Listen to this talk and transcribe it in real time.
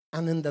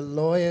and in the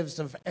lives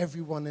of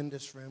everyone in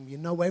this room. You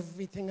know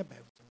everything about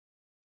them.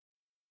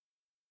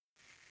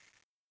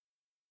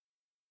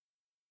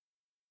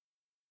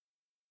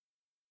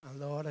 And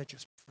Lord, I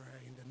just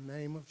pray in the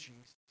name of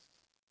Jesus,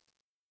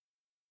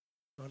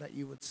 Lord, that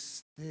you would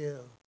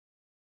still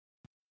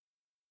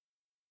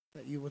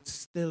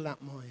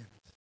that mind.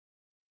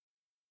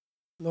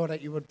 Lord,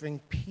 that you would bring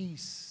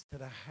peace to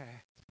the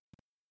heart.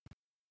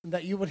 And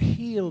that you would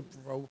heal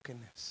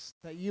brokenness.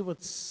 That you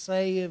would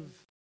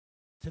save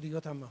to the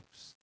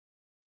uttermost.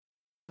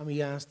 And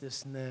we ask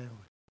this now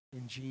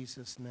in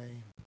Jesus'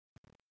 name.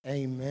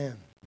 Amen.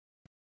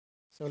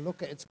 So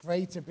look, it's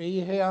great to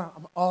be here.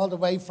 I'm all the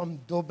way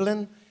from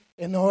Dublin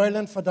in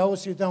Ireland. For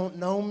those who don't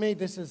know me,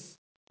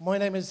 my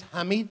name is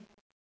Hammy.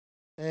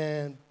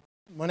 And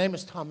my name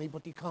is Tommy,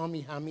 but they call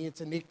me Hammy.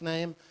 It's a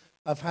nickname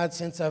I've had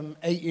since I'm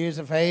 8 years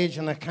of age,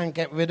 and I can't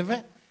get rid of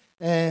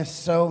it.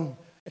 So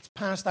it's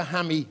Pastor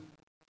Hammy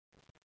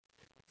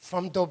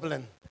from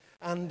Dublin.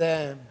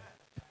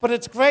 But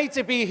it's great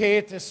to be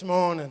here this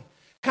morning.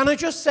 Can I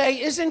just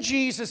say, isn't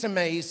Jesus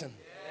amazing?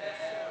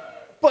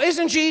 Yes. But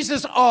isn't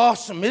Jesus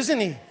awesome, isn't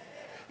he?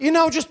 You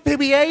know, just to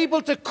be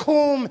able to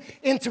come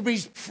into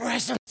his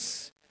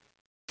presence,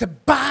 to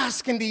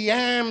bask in the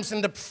arms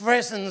and the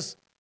presence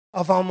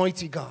of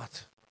Almighty God.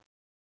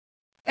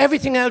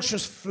 Everything else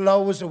just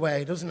flows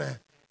away, doesn't it?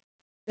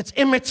 It's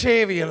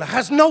immaterial. It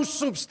has no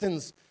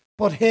substance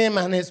but him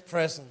and his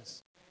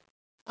presence.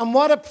 And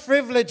what a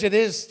privilege it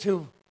is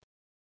to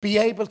be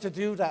able to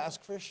do that as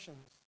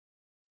Christians,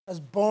 as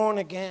born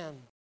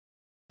again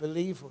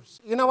believers.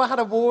 You know, I had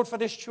a word for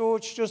this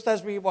church just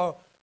as we were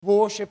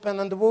worshiping,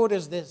 and the word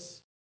is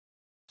this: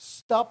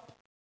 stop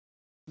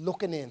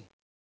looking in.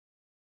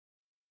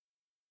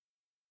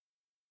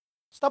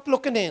 Stop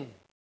looking in.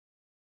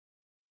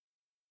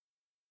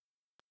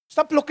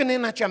 Stop looking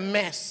in at your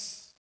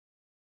mess.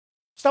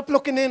 Stop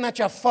looking in at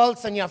your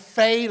faults and your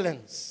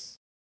failings.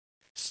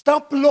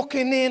 Stop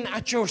looking in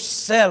at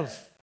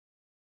yourself.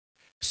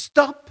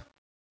 Stop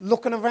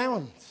looking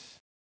around.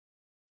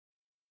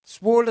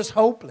 This world is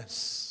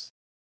hopeless.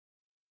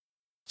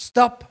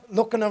 Stop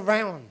looking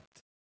around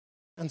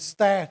and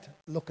start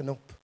looking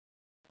up.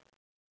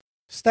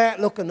 Start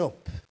looking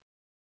up.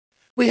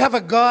 We have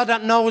a God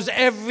that knows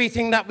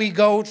everything that we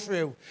go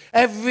through,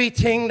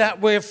 everything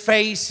that we're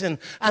facing.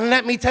 And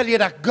let me tell you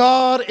that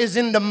God is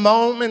in the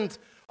moment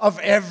of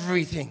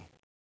everything.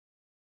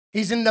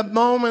 He's in the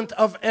moment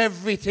of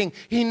everything.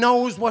 He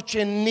knows what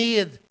you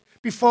need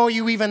before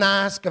you even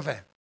ask of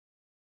it.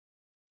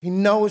 He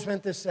knows when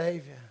to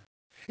save you.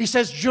 He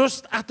says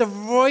just at the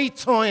right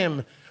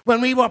time,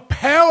 when we were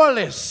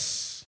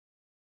powerless,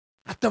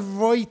 at the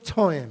right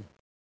time,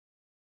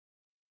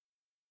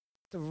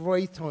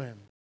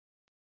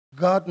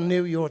 God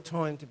knew your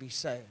time to be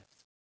saved.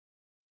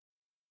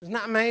 Isn't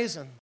that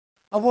amazing?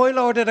 And why,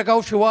 Lord, did I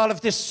go through all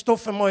of this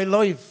stuff in my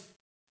life?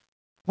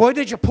 Why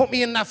did you put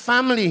me in that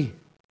family?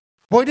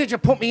 Why did you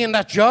put me in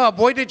that job?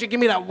 Why did you give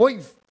me that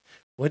wife?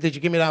 Why did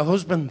you give me that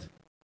husband?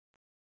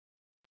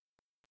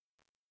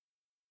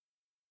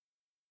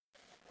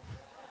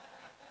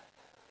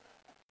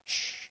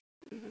 Shh.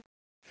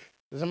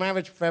 There's a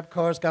marriage prep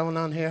course going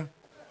on here.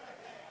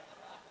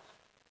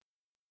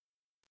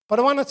 But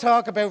I want to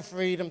talk about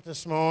freedom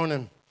this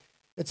morning.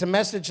 It's a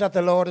message that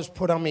the Lord has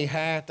put on my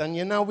heart. And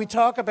you know, we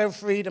talk about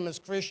freedom as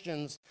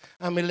Christians,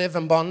 and we live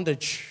in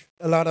bondage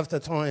a lot of the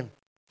time.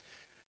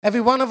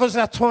 Every one of us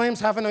at times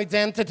have an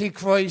identity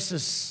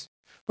crisis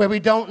where we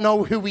don't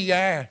know who we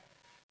are.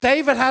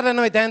 David had an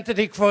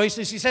identity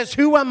crisis. He says,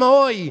 who am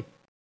I?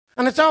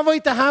 And it's all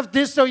right to have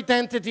this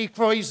identity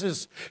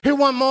crisis.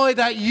 Who am I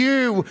that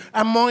you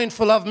are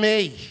mindful of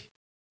me?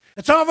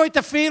 It's all right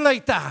to feel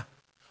like that.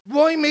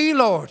 Why me,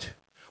 Lord?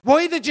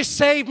 Why did you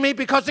save me?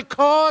 Because it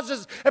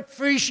causes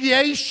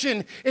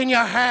appreciation in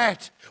your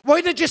heart.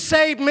 Why did you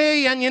save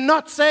me and you're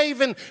not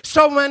saving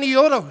so many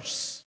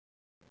others?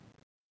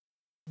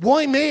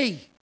 Why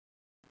me?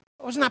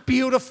 Wasn't that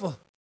beautiful?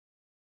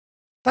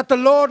 That the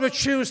Lord would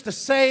choose to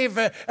save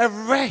a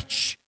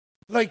wretch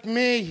like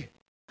me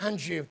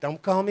and you.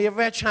 Don't call me a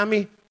wretch,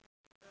 Hammy.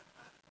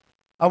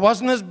 I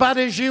wasn't as bad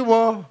as you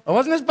were. I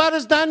wasn't as bad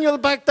as Daniel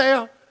back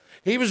there.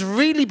 He was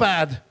really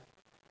bad.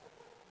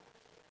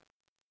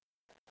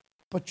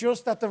 But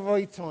just at the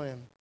right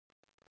time.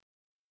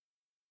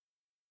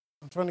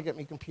 I'm trying to get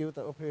my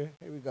computer up here.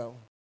 Here we go.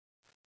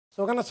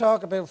 So we're going to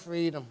talk about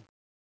freedom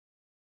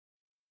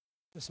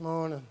this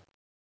morning.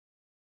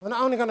 We're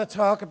not only going to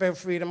talk about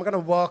freedom, we're going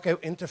to walk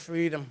out into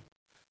freedom.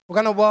 We're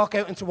going to walk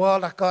out into all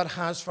that God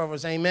has for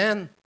us.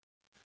 Amen.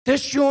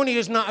 This journey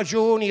is not a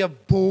journey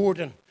of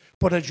burden,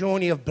 but a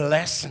journey of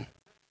blessing.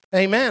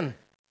 Amen.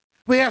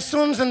 We are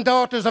sons and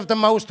daughters of the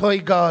Most High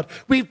God.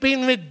 We've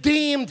been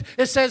redeemed,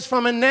 it says,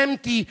 from an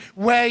empty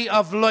way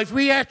of life.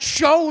 We are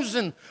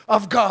chosen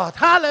of God.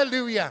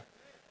 Hallelujah.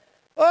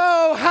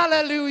 Oh,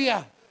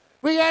 hallelujah.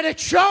 We are the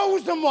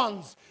chosen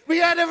ones.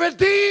 We are the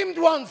redeemed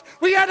ones.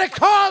 We are the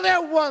called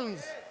out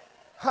ones.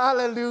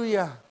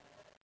 Hallelujah.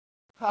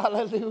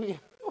 Hallelujah.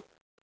 I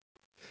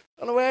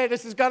don't know where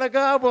this is going to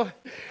go, but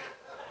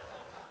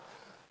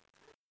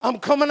I'm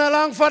coming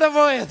along for the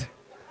ride.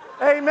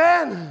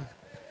 Amen.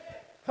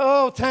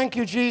 Oh, thank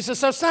you, Jesus.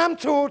 So Psalm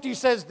 30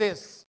 says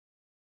this.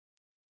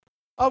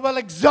 I will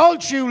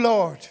exalt you,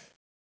 Lord,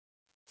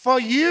 for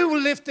you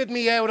lifted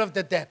me out of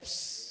the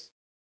depths.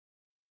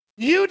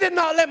 You did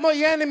not let my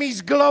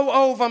enemies gloat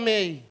over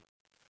me.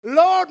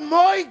 Lord,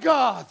 my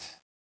God,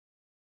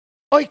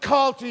 I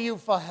called to you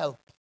for help,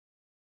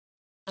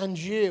 and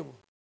you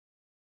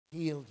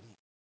healed me.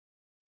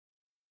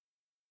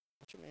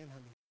 What you mean,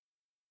 honey?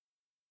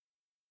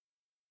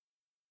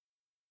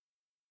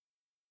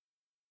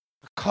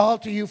 I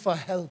called to you for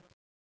help,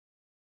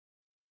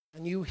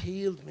 and you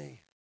healed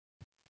me.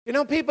 You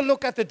know, people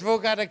look at the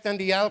drug addict and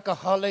the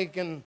alcoholic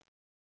and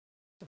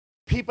the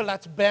people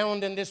that's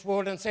bound in this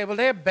world and say, well,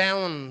 they're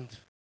bound.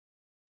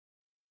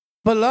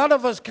 But a lot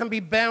of us can be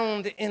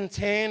bound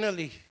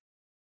internally.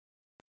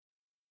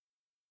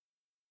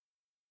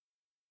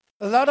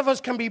 A lot of us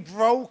can be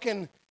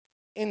broken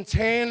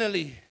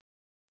internally,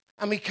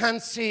 and we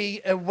can't see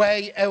a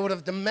way out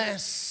of the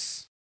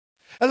mess.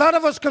 A lot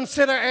of us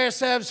consider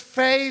ourselves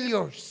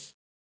failures,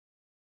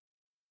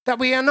 that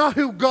we are not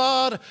who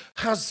God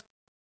has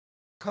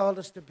called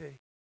us to be.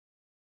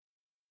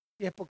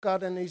 Yet, but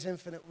God in his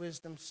infinite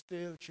wisdom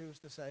still chooses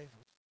to save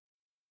us.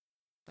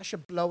 That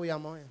should blow your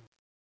mind.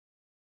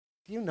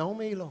 Do you know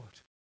me, Lord?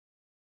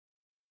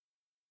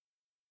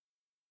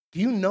 Do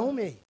you know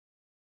me?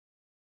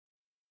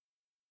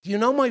 Do you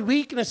know my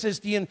weaknesses?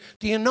 Do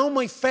you know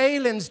my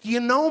failings? Do you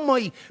know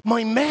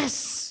my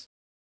mess?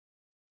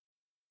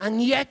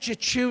 And yet you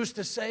choose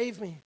to save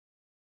me.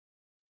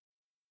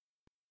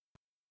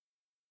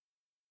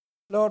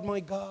 Lord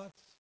my God,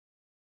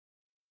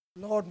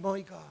 Lord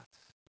my God,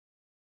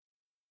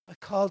 I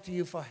call to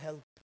you for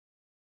help,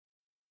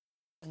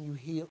 and you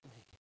healed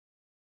me.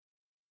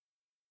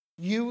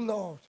 You,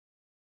 Lord,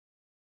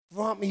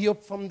 brought me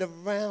up from the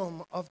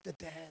realm of the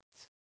dead.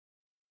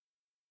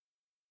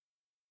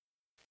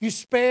 You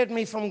spared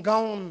me from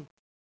going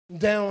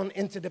down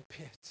into the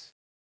pit.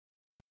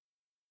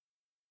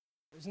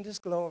 Isn't this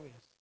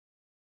glorious?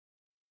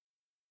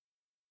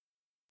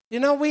 You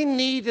know, we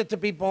needed to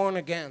be born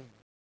again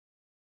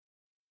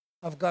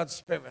of God's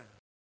Spirit.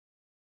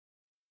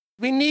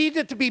 We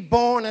needed to be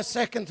born a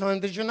second time.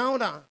 Did you know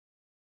that?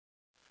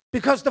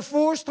 Because the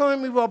first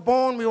time we were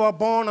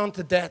born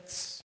unto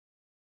death.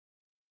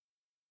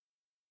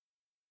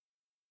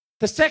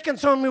 The second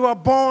time we were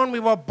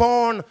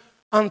born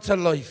unto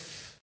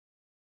life.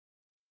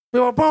 We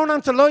were born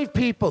unto life,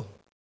 people.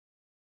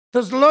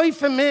 There's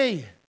life in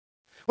me.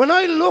 When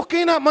I look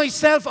in at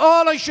myself,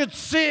 all I should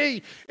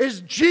see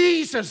is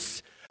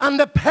Jesus and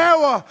the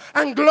power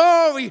and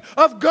glory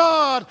of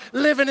God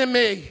living in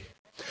me.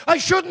 I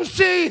shouldn't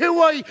see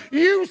who I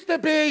used to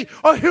be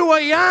or who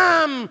I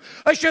am.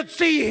 I should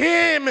see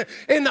him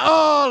in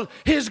all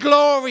his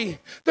glory.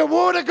 The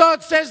Word of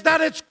God says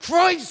that it's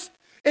Christ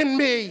in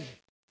me,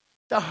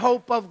 the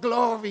hope of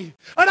glory.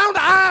 I don't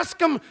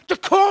ask him to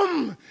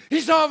come.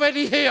 He's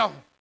already here.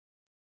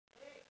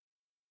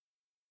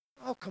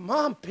 Oh, come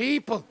on,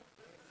 people.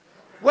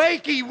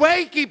 Wakey,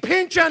 wakey,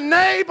 pinch your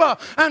neighbor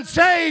and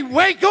say,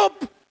 wake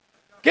up.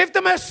 Give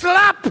them a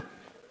slap.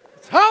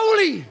 It's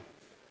holy.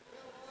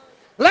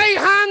 Lay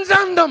hands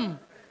on them.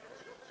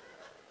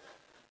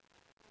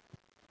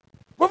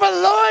 We're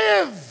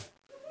alive.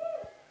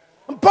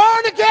 I'm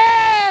born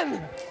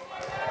again.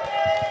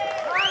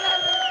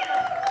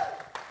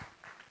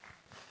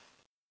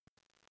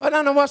 I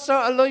don't know what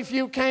sort of life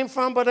you came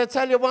from, but I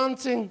tell you one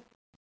thing.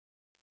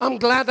 I'm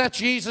glad that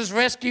Jesus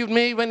rescued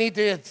me when he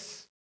did.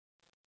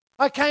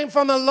 I came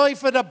from a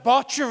life of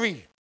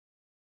debauchery,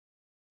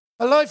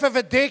 a life of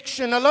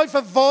addiction, a life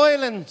of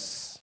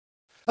violence,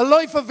 a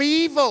life of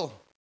evil.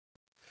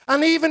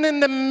 And even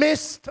in the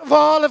midst of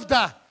all of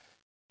that,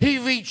 he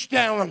reached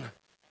down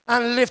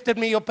and lifted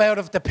me up out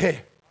of the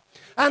pit.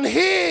 And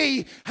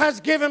he has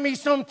given me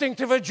something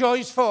to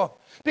rejoice for.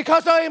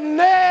 Because I am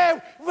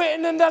now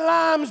written in the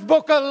Lamb's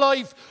book of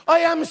life. I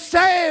am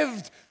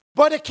saved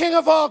by the King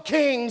of all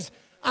kings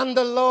and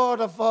the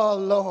Lord of all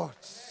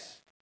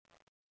lords.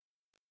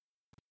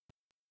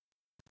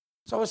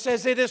 So it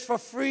says, it is for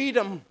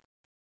freedom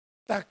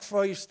that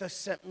Christ has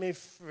set me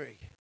free.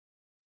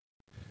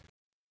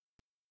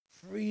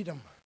 Freedom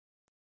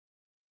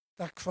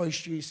that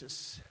Christ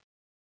Jesus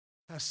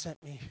has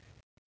set me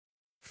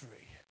free.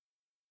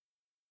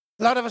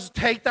 A lot of us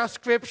take that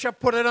scripture,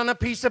 put it on a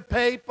piece of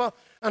paper,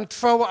 and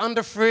throw it on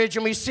the fridge,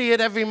 and we see it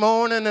every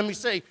morning, and we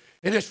say,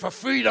 it is for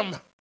freedom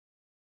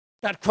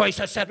that Christ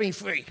has set me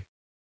free.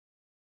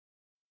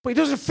 But he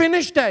doesn't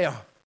finish there.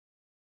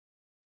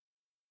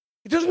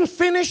 He doesn't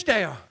finish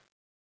there.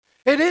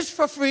 It is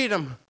for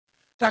freedom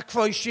that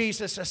Christ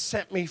Jesus has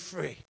set me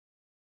free.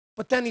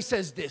 But then he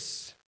says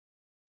this,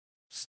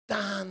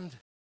 stand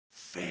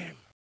firm.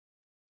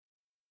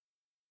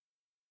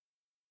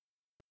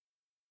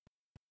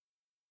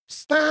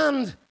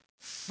 Stand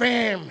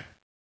firm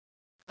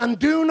and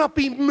do not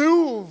be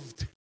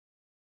moved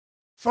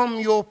from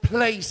your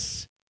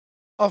place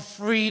of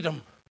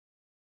freedom.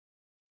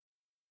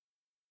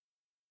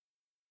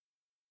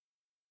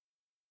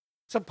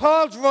 So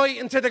Paul's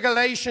writing to the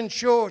Galatian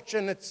church,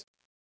 and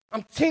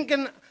I'm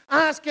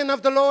asking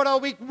of the Lord all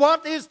week,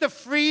 what is the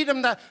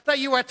freedom that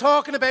you are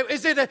talking about?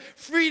 Is it a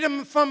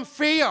freedom from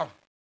fear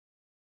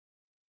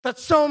that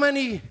so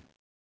many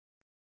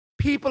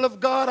people of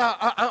God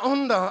are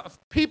under?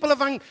 People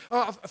of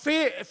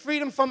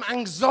freedom from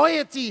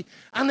anxiety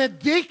and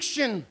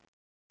addiction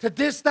to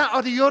this, that,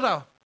 or the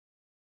other.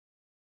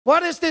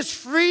 What is this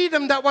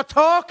freedom that we're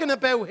talking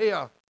about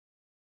here?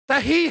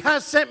 That he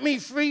has set me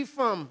free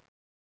from?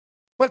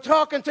 We're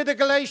talking to the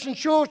Galatian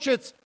church,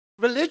 it's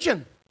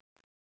religion.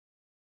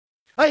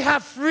 I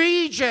have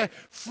freed you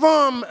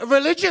from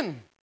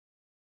religion.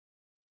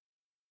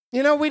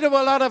 You know, we do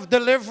a lot of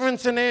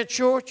deliverance in our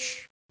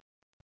church.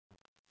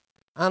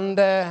 And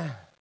a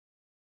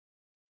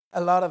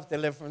lot of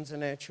deliverance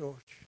in our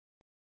church.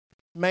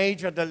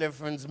 Major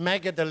deliverance,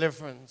 mega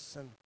deliverance.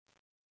 And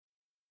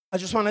I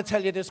just want to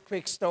tell you this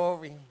quick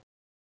story.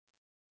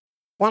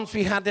 Once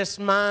we had this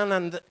man,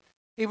 and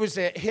he was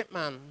a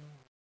hitman,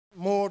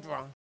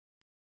 murderer.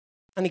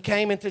 And he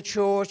came into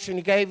church, and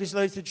he gave his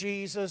life to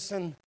Jesus,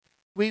 and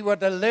we were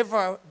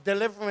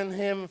delivering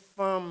him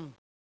from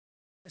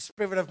a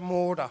spirit of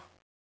murder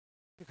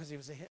because he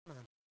was a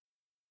hitman.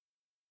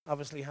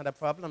 Obviously had a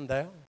problem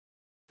there.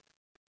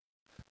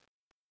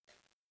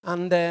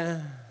 And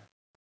I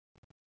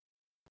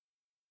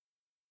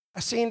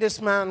seen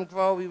this man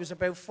grow. He was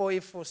about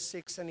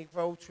 5'6", and he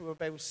grew to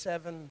about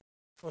 7'6"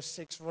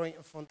 right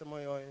in front of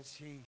my eyes.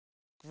 He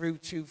grew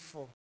 2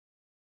 foot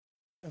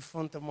in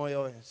front of my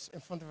eyes, in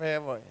front of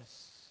our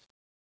eyes.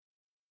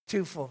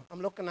 2 foot.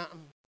 I'm looking at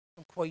him.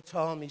 I'm quite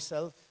tall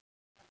myself.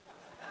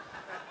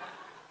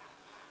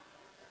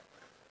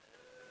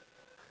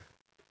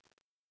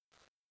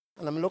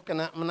 And I'm looking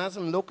at him, and as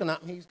I'm looking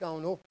at him, he's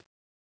going up.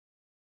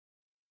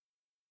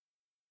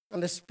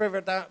 And the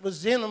spirit that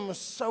was in him was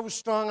so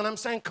strong, and I'm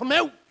saying, come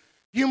out,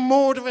 you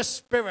murderous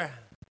spirit.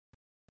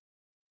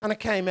 And it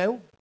came out,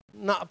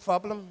 not a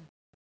problem.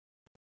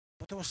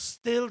 But there was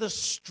still this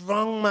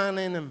strong man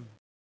in him,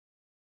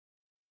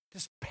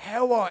 this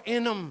power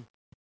in him.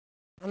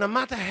 And no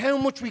matter how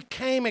much we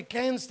came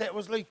against it, it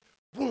was like,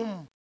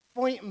 boom,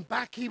 fighting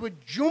back. He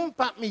would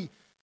jump at me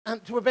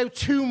and to about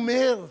 2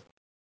 mil.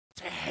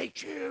 I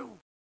hate you.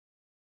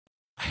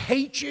 I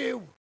hate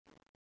you.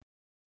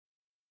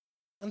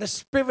 And the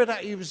spirit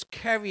that he was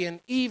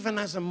carrying, even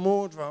as a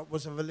murderer,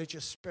 was a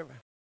religious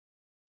spirit.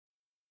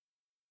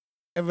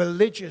 A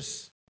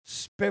religious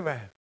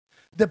spirit.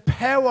 The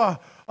power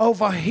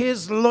over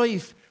his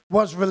life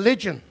was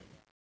religion.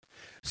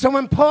 So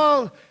when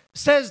Paul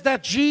says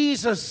that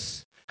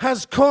Jesus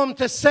has come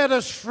to set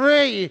us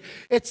free,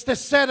 it's to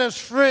set us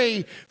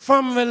free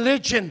from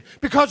religion,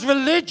 because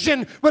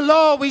religion will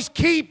always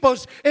keep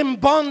us in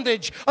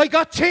bondage. I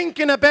got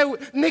thinking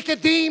about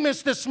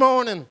Nicodemus this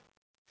morning.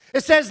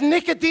 It says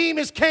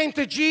Nicodemus came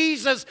to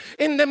Jesus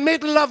in the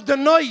middle of the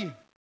night.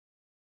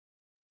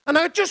 And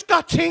I just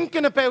got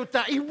thinking about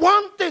that. He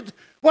wanted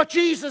what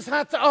Jesus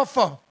had to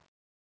offer.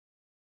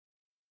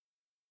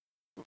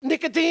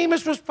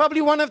 Nicodemus was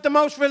probably one of the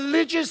most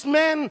religious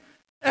men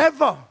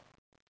ever.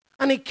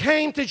 And he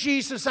came to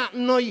Jesus at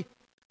night.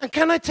 And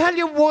can I tell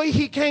you why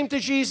he came to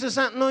Jesus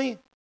at night?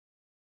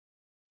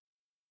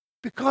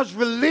 Because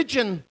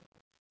religion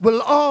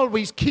will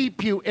always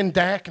keep you in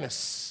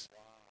darkness.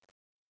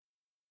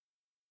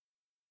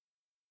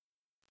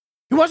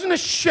 He wasn't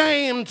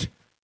ashamed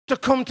to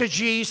come to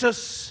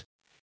Jesus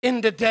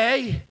in the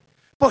day,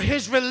 but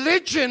his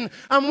religion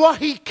and what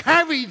he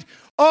carried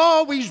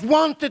always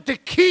wanted to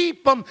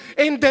keep him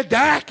in the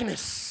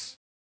darkness.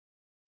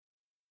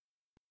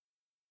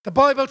 The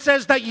Bible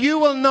says that you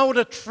will know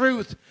the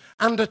truth,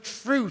 and the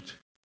truth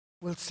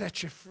will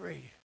set you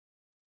free.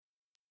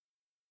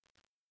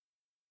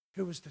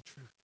 Who is the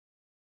truth?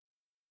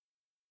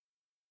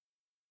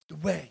 The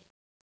way,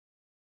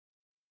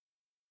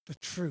 the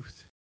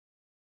truth,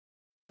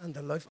 and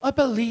the life. I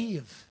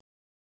believe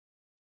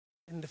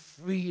in the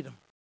freedom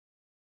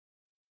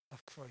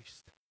of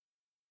Christ.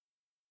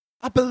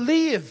 I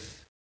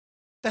believe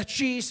that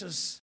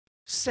Jesus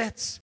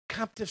sets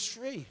captives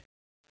free.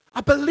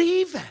 I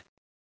believe it.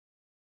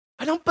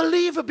 I don't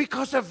believe it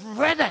because I've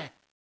read it.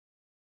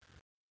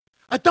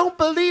 I don't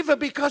believe it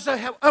because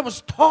I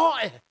was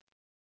taught it.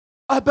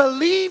 I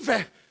believe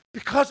it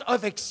because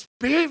I've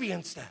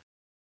experienced it.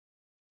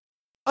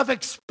 I've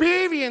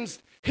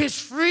experienced his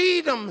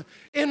freedom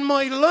in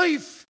my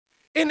life,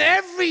 in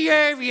every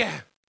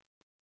area.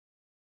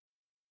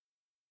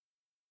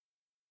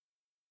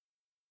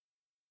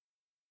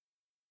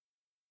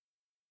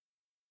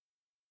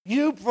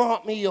 You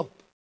brought me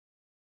up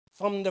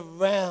from the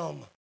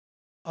realm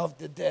of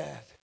the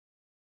dead.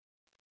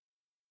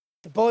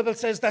 The Bible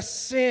says that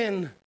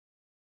sin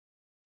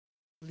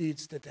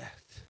leads to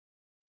death.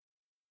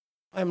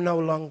 I'm no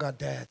longer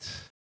dead.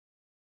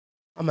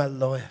 I'm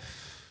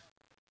alive.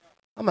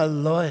 I'm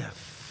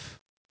alive.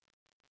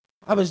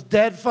 I was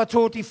dead for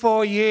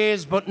 34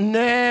 years, but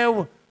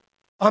now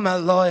I'm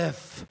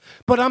alive.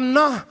 But I'm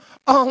not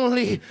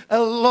only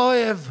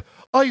alive,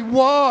 I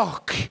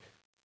walk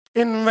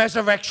in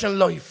resurrection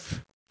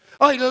life.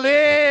 I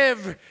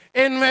live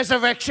in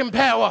resurrection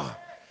power.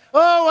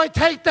 Oh, I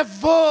take the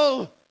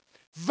full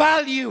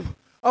value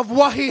of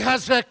what he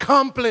has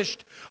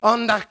accomplished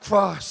on that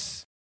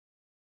cross.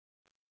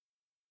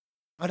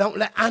 I don't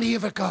let any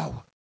of it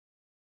go.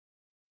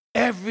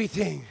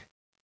 Everything,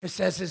 it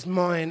says, is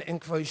mine in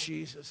Christ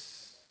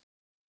Jesus.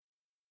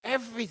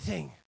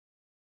 Everything.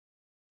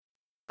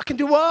 I can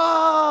do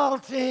all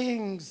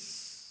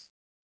things.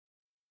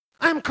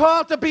 I'm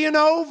called to be an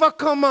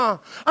overcomer.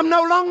 I'm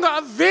no longer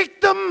a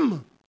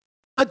victim.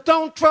 I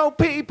don't throw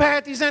pity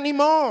parties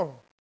anymore.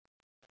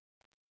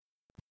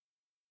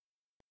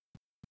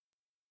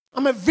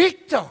 I'm a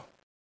victor.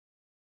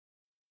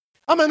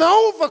 I'm an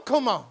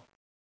overcomer.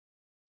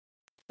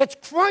 It's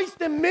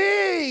Christ in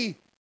me,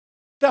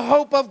 the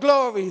hope of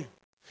glory.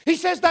 He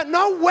says that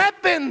no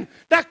weapon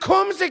that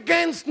comes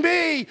against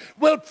me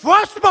will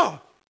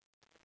prosper.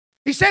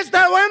 He says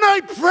that when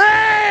I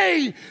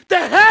pray, the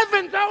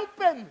heavens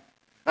open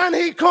and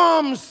he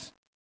comes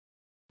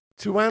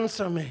to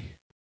answer me.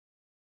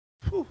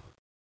 Whew.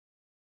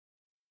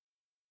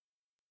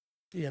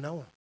 Do you know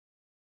him?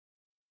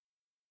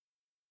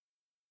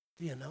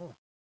 Do you know him?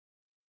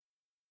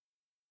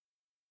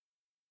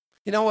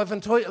 You know, I've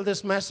entitled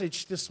this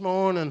message this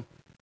morning,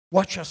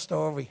 What's Your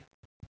Story?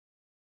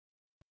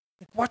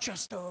 What's your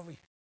story?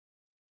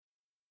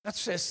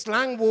 That's a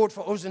slang word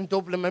for us in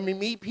Dublin. When we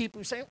meet people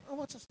who say, oh,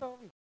 what's a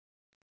story?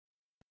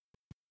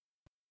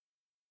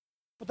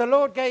 But the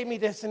Lord gave me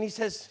this and he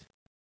says,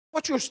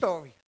 what's your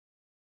story?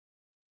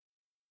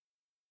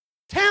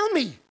 Tell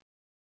me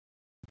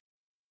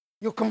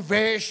your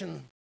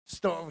conversion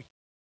story.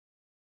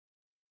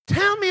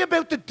 Tell me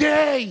about the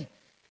day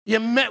you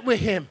met with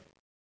him.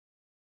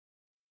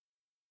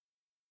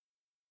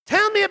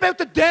 Tell me about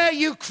the day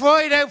you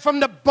cried out from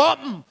the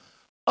bottom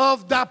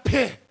of that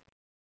pit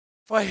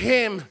for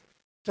him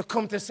to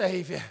come to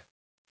save you.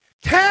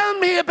 Tell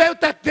me about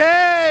that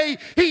day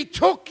he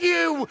took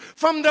you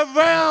from the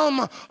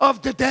realm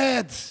of the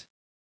dead.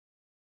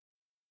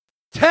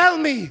 Tell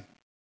me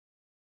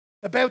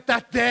about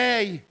that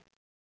day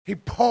he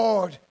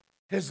poured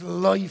his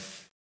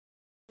life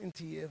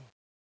into you.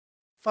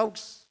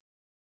 Folks,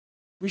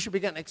 we should be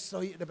getting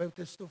excited about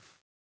this stuff.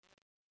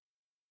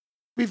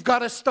 We've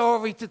got a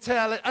story to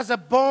tell. As a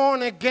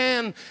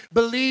born-again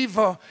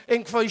believer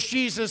in Christ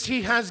Jesus,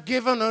 he has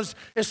given us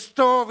a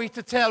story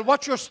to tell.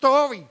 What's your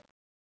story?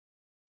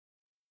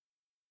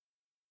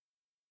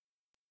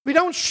 We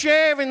don't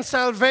share in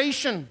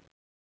salvation.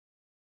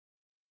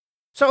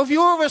 So if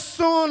you're a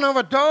son or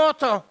a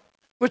daughter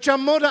with your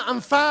mother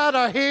and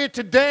father here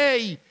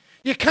today,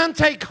 you can't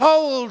take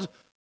hold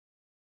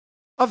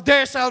of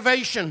their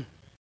salvation.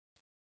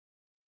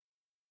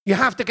 You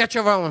have to get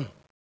your own.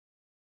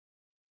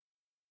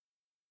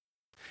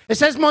 It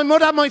says, my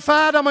mother, my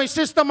father, my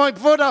sister, my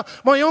brother,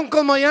 my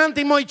uncle, my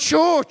auntie, my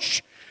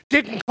church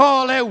didn't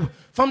call out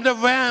from the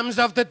realms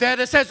of the dead.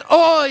 It says,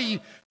 I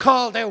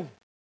called out.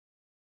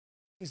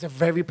 He's a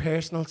very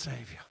personal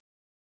Savior.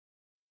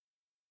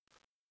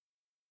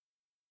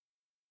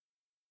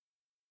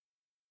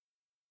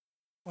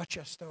 What's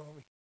your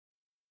story?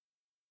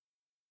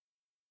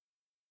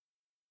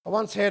 I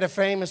once heard a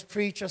famous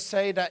preacher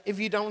say that if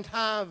you don't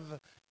have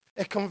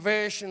a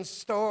conversion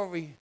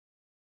story,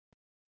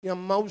 you're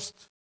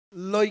most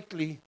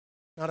likely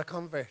not a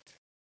convert.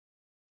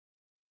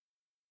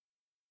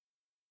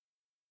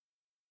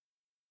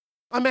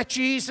 I met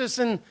Jesus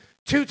in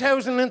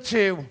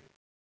 2002.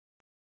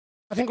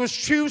 I think it was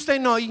Tuesday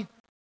night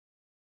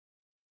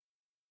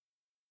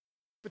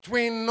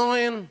between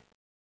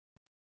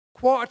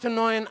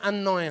 9:45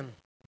 and 9.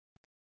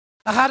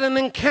 I had an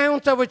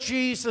encounter with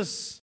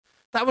Jesus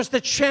that was to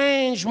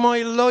change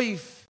my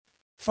life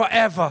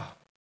forever.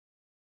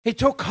 He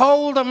took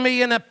hold of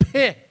me in a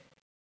pit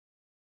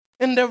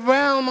in the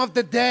realm of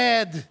the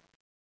dead,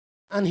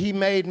 and he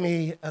made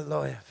me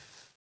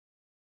alive.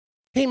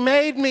 He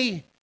made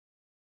me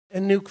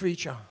a new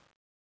creature.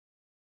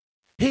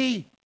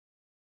 He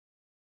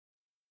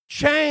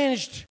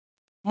changed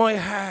my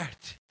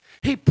heart.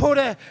 He put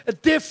a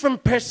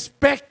different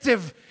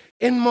perspective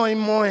in my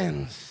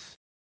mind.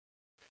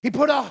 He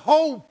put a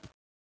hope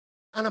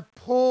and a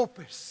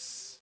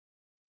purpose.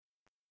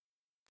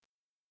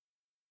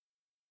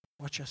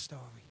 What's your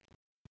story?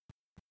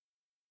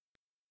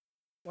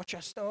 What's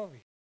your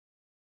story?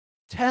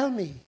 Tell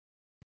me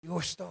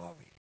your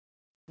story.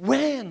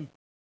 When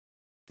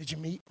did you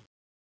meet him?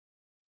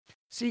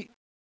 See,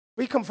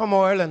 we come from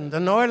Ireland.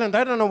 In Ireland,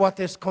 I don't know what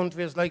this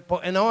country is like,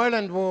 but in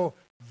Ireland, we're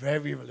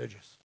very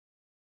religious.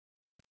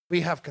 We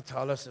have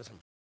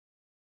Catholicism.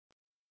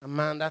 And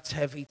man, that's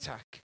heavy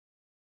tack.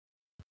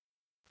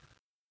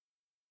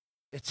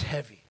 It's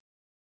heavy.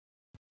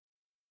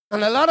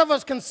 And a lot of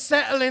us can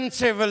settle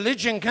into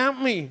religion,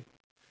 can't we?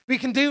 We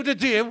can do the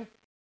do.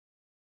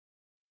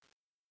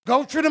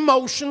 Go through the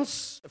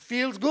motions. It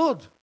feels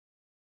good.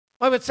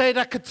 I would say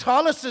that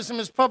Catholicism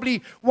is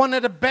probably one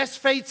of the best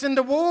faiths in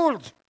the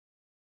world,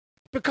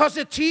 because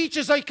it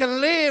teaches I can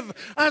live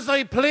as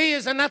I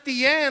please, and at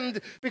the end,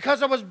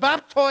 because I was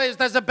baptized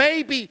as a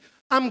baby,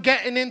 I'm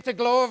getting into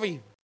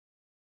glory.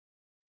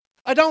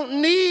 I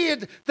don't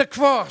need the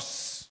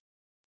cross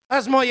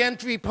as my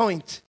entry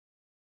point.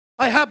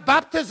 I have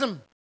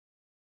baptism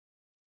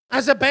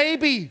as a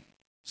baby,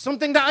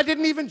 something that I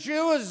didn't even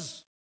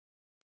choose.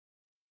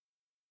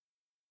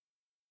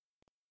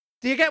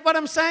 Do you get what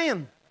I'm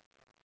saying?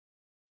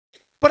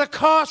 But it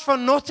costs for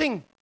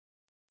nothing.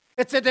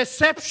 It's a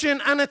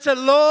deception and it's a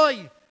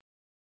lie.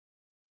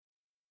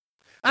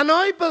 And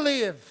I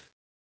believe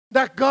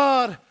that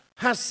God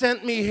has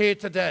sent me here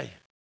today.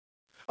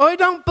 I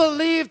don't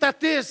believe that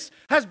this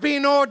has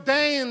been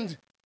ordained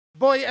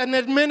by an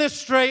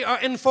administrator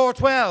in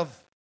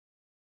 412.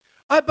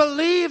 I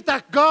believe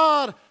that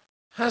God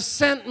has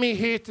sent me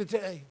here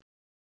today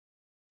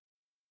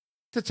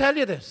to tell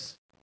you this.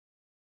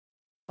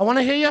 I want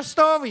to hear your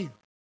story.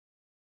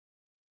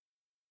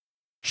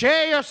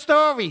 Share your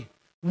story.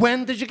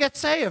 When did you get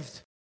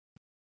saved?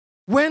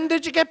 When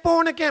did you get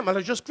born again? Well,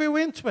 I just grew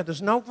into it.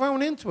 There's no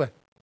growing into it.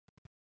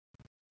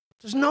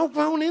 There's no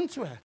growing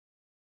into it.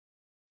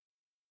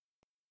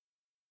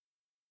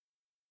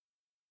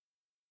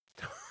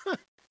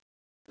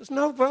 There's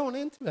no growing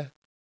into it.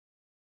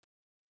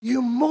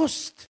 You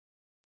must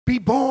be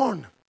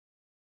born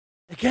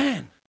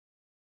again.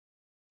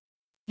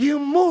 You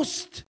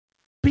must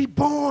be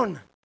born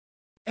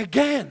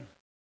again.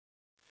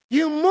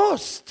 You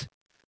must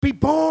be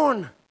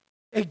born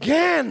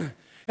again.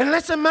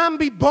 Unless a man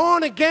be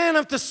born again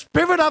of the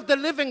Spirit of the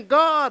living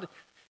God.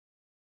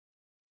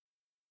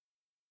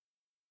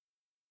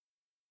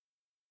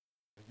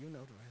 You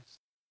know the rest.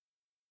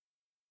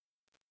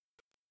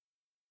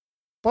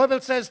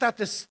 Bible says that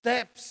the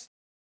steps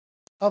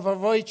of a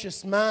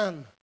righteous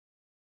man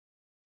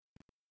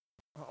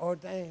are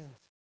ordained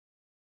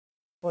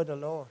by the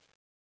Lord.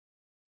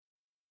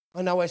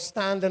 I know I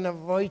stand in a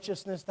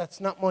righteousness that's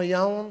not my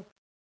own,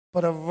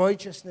 but a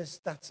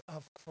righteousness that's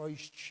of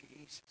Christ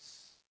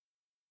Jesus.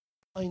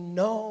 I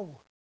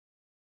know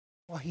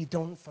what he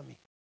done for me.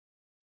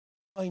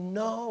 I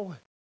know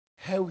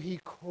how he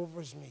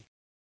covers me.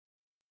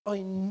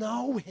 I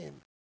know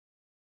him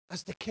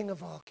as the King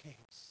of all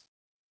kings.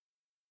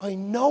 I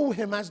know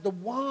him as the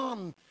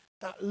one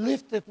that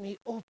lifted me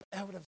up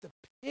out of the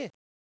pit.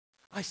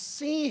 I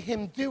see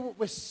him do it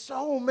with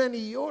so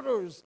many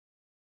others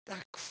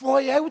that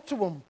cry out to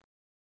him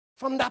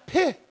from that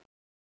pit.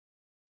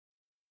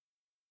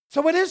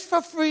 So it is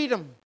for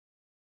freedom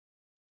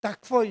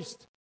that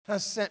Christ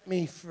has set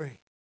me free.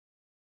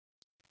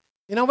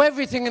 You know,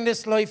 everything in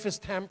this life is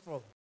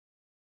temporal,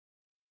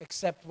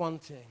 except one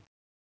thing,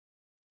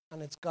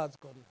 and it's God's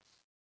goodness.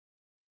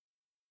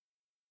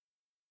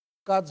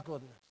 God's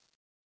goodness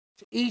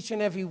to each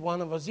and every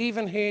one of us,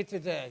 even here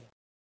today.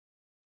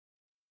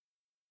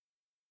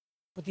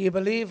 But do you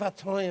believe at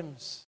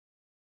times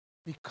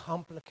we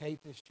complicate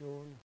this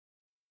journey?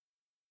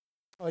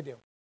 I do.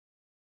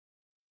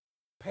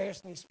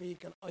 Personally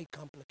speaking, I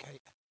complicate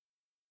it.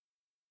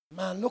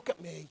 Man, look at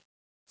me,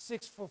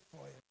 6'5".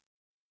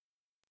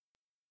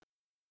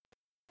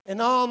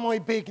 In all my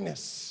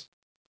bigness.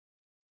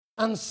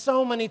 And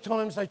so many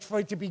times I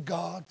try to be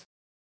God.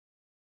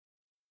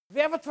 Have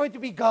you ever tried to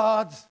be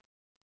God?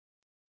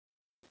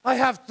 I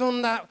have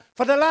done that.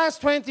 For the last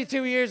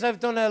 22 years,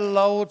 I've done it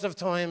loads of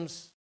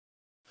times.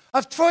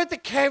 I've tried to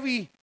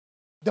carry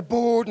the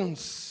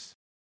burdens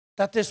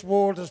that this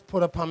world has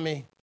put upon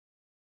me.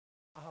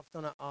 I have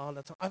done it all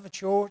the time. I have a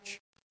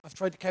church. I've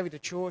tried to carry the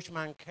church,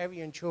 man.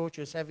 Carrying church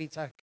is heavy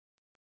tack.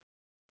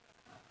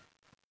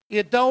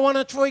 You don't want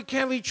to try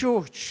carry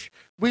church.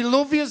 We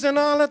love yous and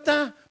all of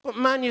that, but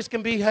man, yous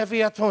can be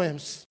heavy at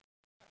times.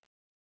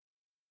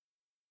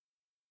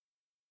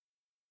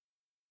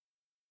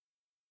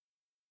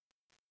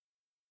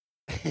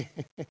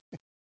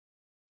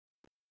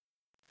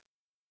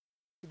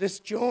 This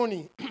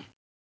journey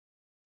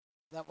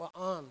that we're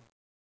on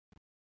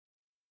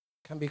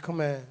can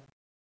become a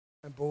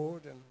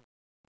burden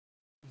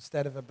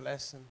instead of a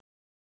blessing.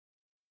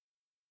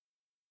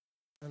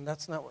 And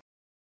that's not what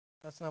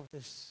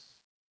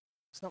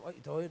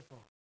he died for.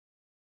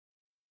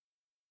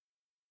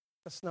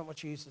 That's not what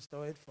Jesus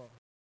died for.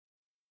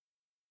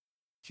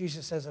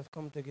 Jesus says, I've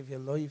come to give you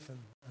life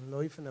and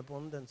life in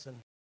abundance. And,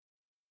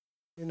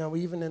 you know,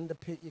 even in the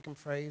pit, you can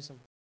praise him.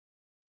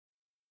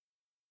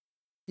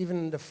 Even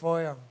in the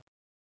fire,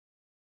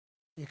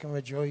 you can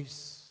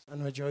rejoice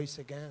and rejoice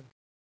again.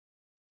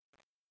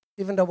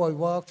 Even though I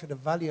walk through the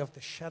valley of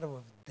the shadow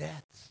of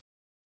death,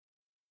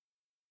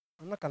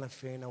 I'm not going to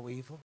fear no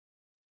evil.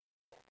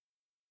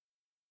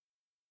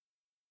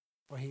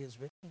 For he is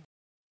with me.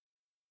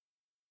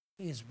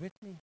 He is with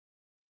me.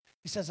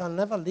 He says, I'll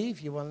never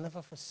leave you. I'll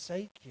never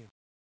forsake you.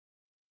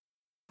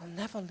 I'll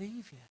never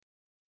leave you.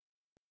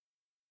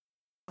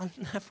 I'll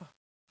never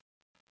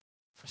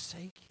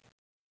forsake you.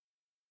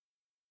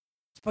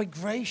 It's by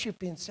grace you've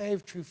been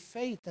saved through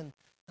faith. And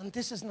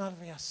this is not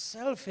of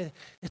yourself.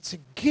 It's a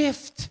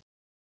gift.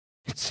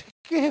 It's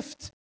a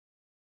gift.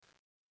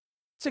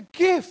 It's a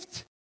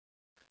gift.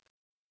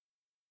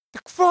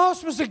 The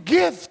cross was a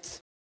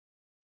gift.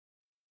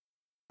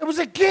 It was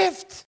a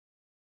gift.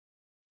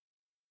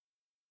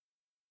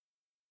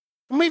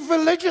 And we've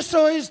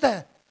religiousized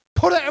it,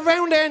 put it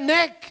around her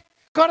neck,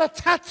 got it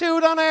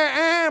tattooed on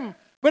her arm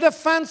with a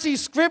fancy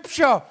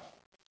scripture.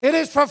 It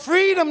is for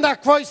freedom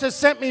that Christ has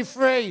set me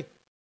free.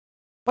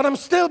 But I'm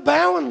still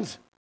bound.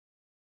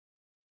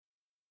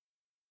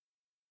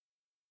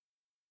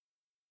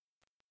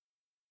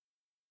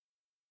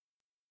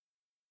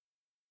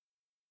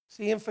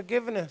 See, in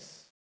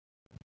forgiveness,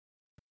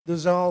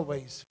 there's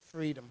always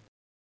freedom.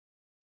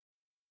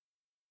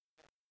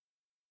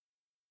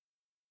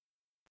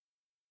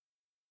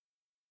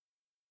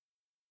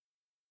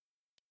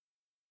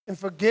 In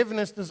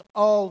forgiveness, there's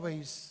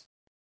always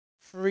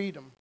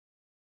freedom.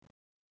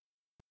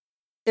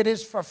 It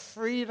is for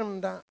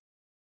freedom that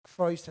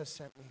Christ has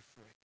set me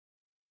free.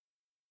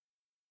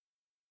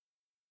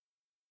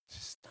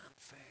 Stand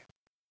firm.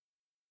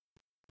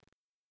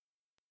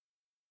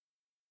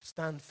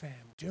 Stand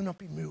firm. Do not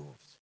be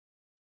moved.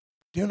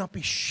 Do not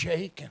be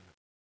shaken.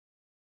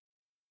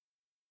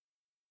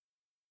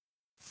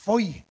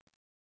 Fight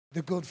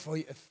the good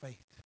fight of faith.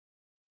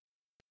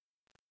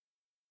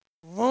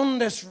 Run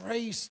this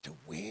race to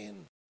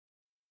win.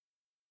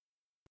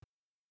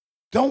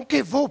 Don't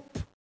give up.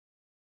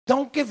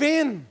 Don't give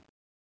in.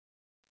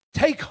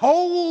 Take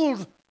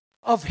hold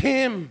of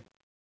Him.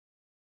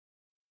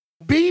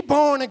 Be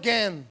born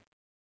again.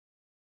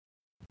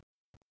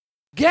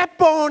 Get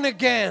born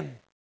again.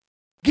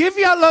 Give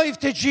your life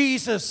to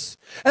Jesus.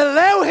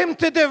 Allow Him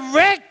to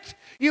direct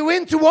you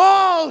into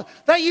all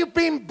that you've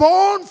been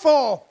born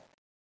for.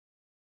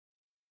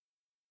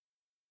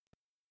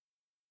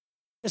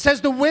 It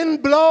says the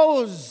wind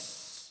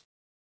blows.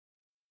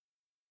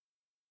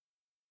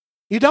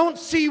 You don't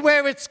see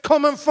where it's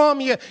coming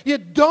from. You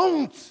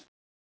don't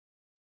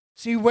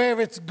see where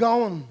it's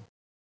going.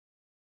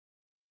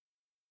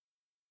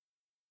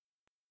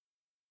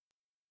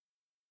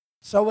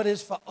 So it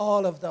is for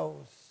all of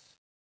those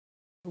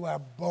who are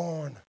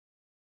born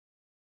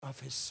of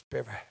His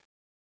Spirit.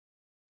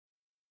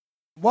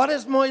 What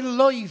is my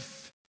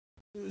life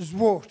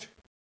worth?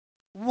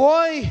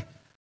 Why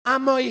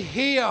am I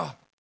here?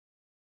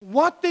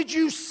 What did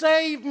you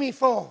save me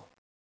for?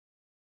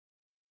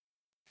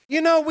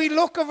 You know, we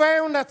look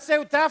around at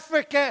South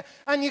Africa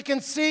and you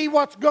can see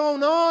what's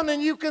going on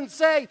and you can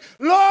say,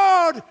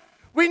 Lord,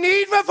 we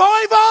need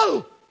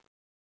revival.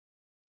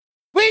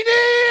 We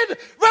need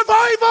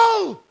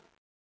revival.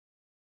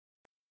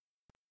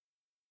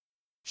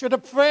 Should a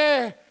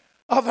prayer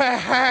of our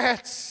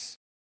hearts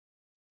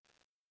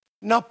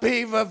not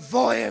be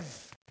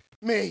revive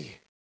me?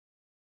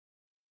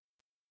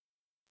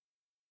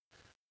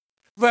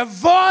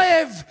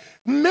 Revive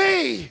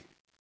me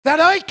that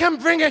I can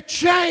bring a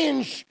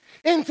change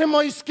into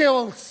my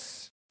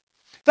skills,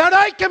 that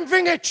I can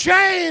bring a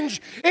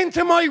change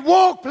into my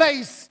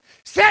workplace.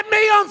 Set me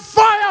on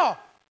fire.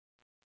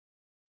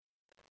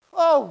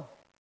 Oh.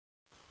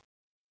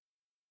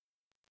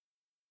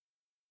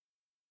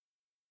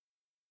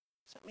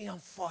 Set me on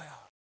fire.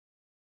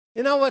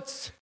 You know,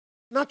 it's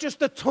not just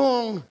the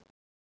tongue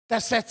that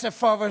sets a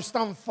forest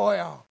on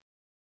fire.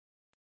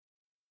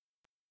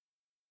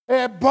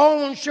 Our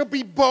bones should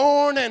be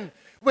burning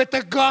with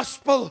the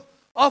gospel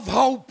of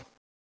hope,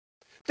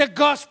 the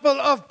gospel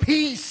of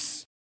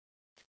peace,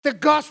 the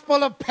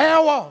gospel of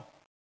power.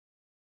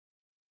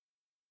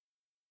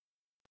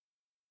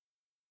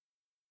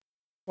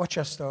 What's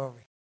your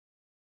story?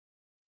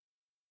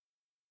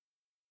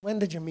 When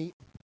did you meet?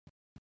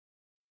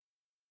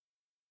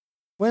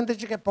 When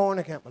did you get born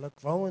again? Well, I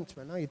grow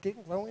into it. No, you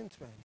didn't grow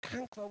into it. You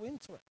can't grow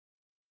into it.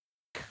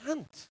 You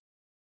can't.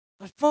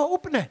 I was brought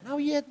up in it. No,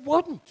 you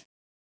wouldn't.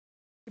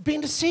 You're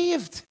being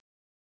deceived.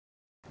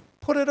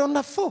 Put it on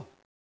the foot.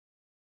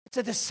 It's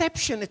a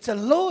deception. It's a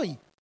lie.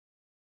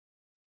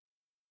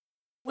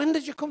 When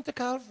did you come to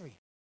Calvary?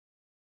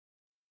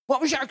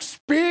 What was your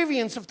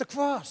experience of the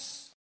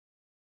cross?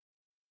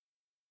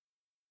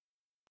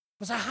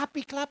 Was it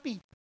happy clappy?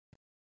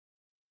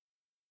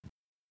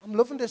 I'm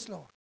loving this,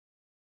 Lord.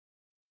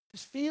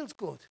 This feels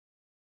good.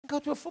 Go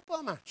to a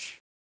football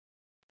match.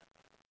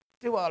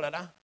 Do all of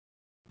that.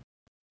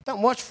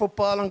 Don't watch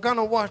football. I'm going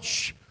to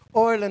watch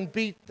Ireland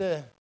beat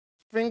the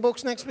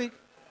Springboks next week.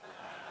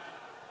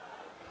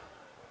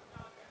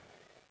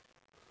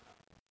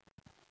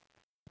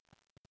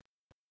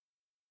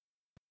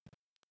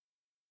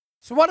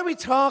 So what are we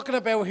talking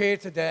about here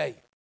today?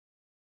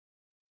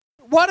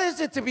 What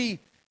is it to be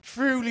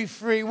truly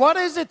free? What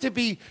is it to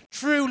be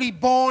truly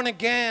born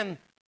again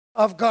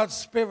of God's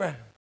Spirit?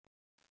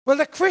 Well,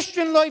 the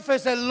Christian life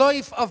is a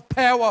life of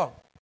power.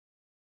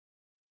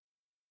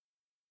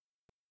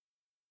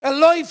 A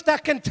life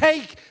that can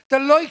take the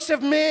likes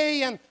of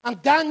me and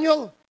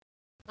Daniel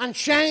and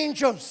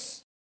change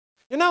us.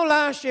 You know,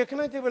 last year, can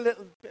I do a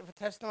little bit of a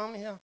testimony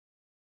here?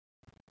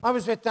 I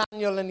was with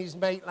Daniel and his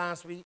mate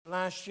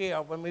last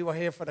year when we were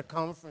here for the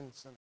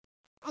conference. And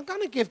I'm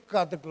going to give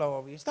God the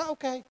glory. Is that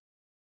okay?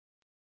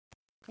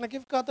 Can I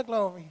give God the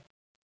glory?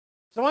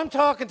 So I'm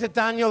talking to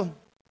Daniel.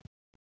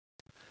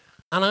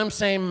 And I'm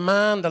saying,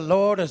 man, the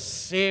Lord has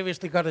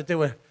seriously got to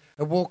do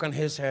a work on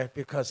his heart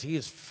because he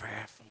is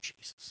far from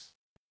Jesus.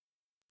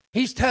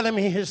 He's telling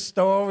me his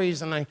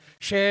stories, and I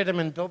shared them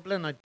in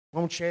Dublin. I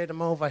Won't share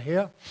them over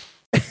here.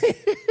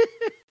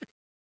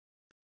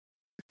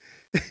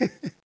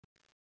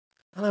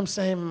 And I'm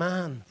saying,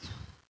 man,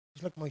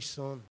 he's like my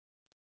son.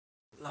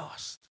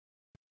 Lost.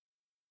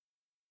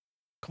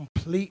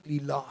 Completely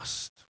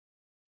lost.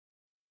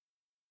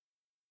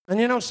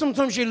 And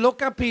sometimes you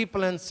look at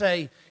people and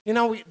say,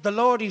 the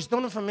Lord, he's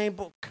done it for me,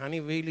 but can he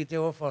really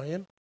do it for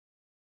him?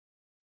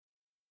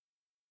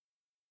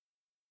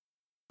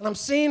 And I'm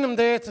seeing him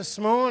there this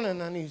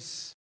morning, and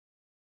he's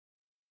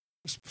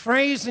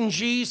praising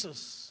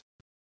Jesus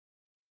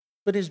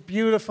with his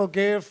beautiful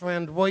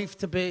girlfriend,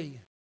 wife-to-be.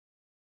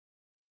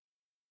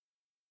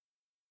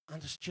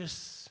 And it's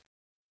just,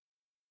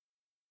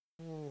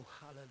 oh,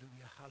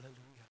 hallelujah, hallelujah.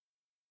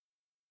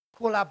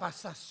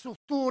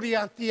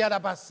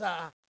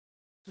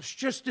 There's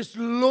just this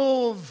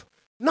love,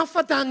 not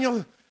for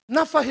Daniel,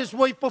 not for his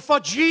wife, but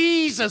for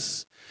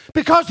Jesus.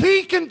 Because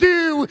he can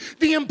do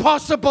the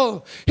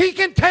impossible. He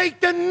can take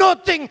the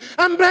nothing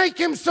and make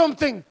him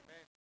something.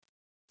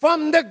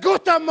 From the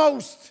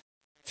guttermost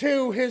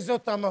to his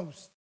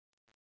uttermost.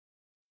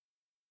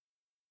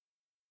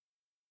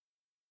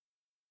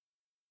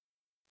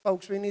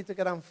 Folks, we need to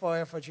get on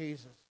fire for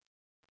Jesus.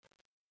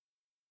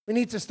 We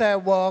need to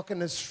start walking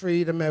this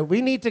freedom out.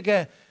 We need to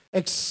get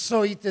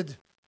excited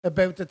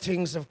about the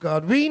things of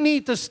God. We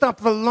need to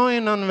stop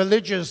relying on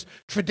religious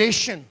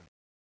tradition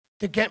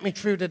to get me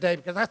through the day,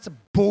 because that's a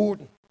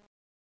burden.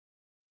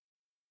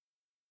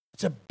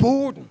 It's a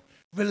burden.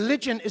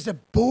 Religion is a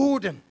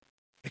burden.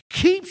 It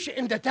keeps you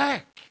in the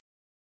dark.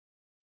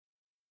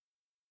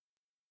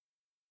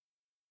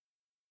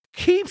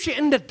 Keeps you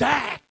in the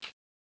dark.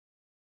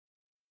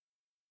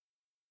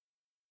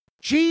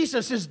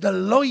 Jesus is the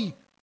light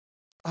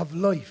of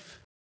life.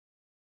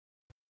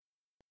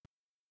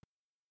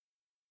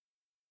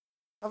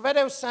 I read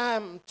out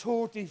Psalm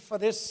 30 for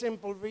this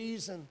simple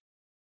reason.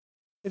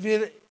 If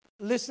you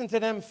listen to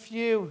them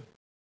few,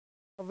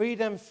 or read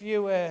them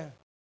few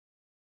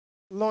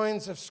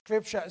lines of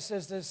scripture, it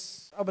says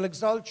this: I will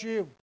exalt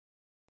you.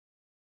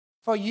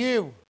 For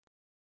you,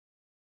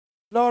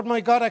 Lord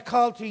my God, I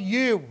call to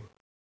you.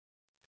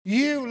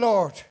 You,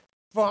 Lord,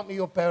 brought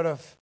me up out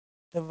of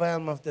the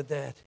realm of the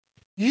dead.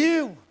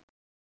 You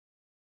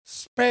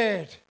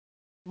spared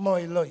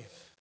my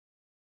life.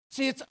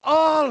 See, it's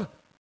all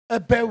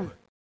about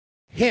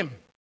him.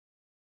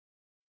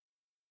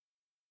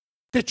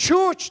 The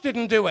church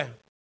didn't do it.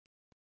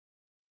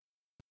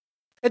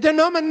 A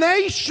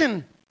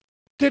denomination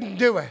didn't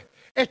do it.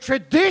 A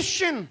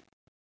tradition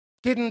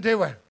didn't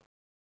do it.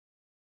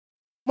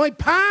 My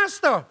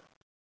pastor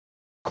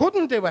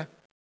couldn't do it.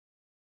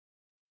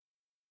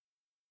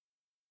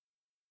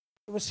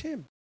 It was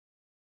him.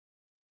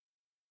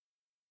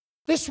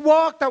 This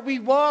walk that we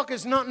walk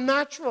is not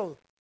natural.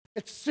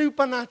 It's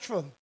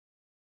supernatural.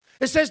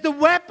 It says the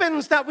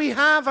weapons that we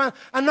have are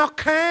not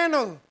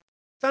carnal.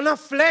 They're not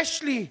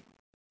fleshly.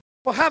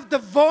 But have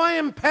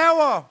divine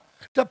power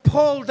to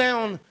pull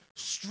down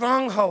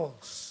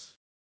strongholds.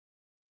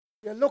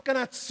 You're looking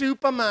at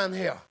Superman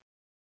here.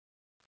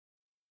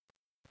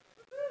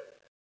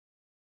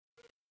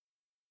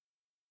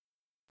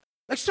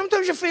 Like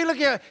sometimes you feel like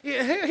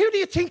who do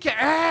you think you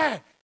are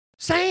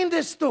saying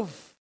this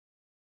stuff?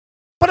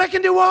 But I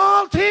can do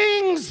all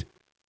things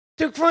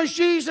through Christ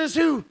Jesus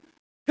who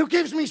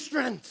gives me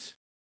strength.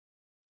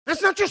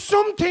 That's not just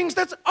some things,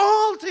 that's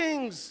all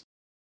things.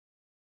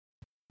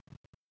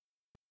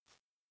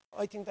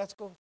 I think that's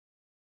good.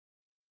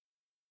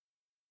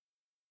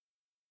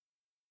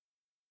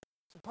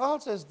 So Paul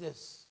says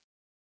this.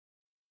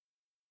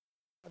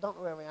 I don't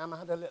know where I am. I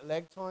had a little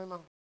leg timer.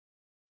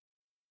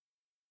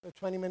 About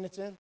 20 minutes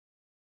in.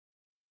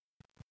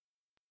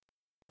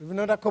 We have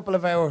another couple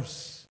of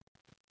hours.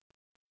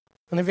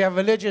 And if you are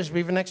religious, we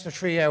have an extra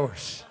 3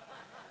 hours.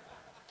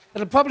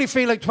 It'll probably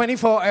feel like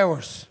 24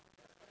 hours.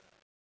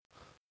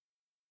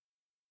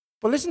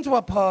 But listen to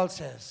what Paul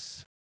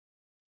says.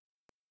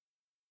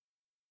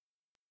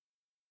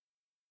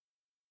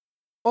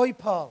 I,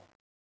 Paul,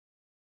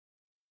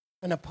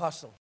 an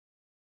apostle,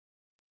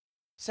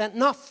 sent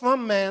not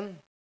from men,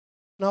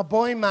 nor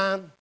by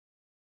man,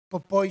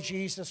 but by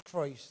Jesus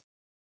Christ,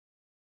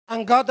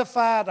 and God the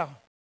Father,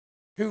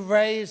 who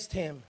raised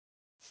him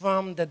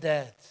from the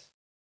dead,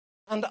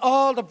 and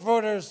all the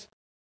brothers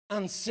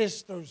and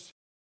sisters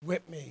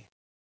with me.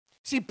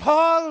 See,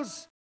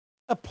 Paul's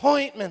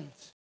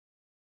appointment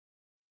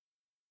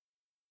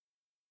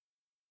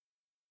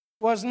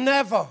was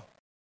never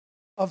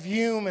of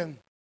human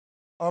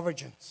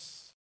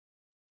origins.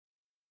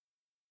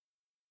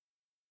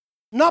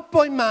 Not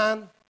by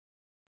man,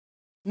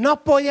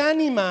 not by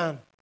any man,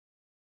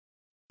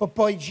 but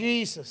by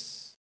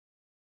Jesus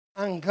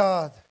and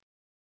God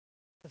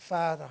the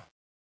Father.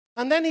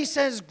 And then he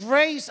says,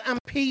 grace and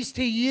peace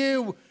to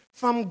you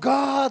from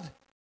God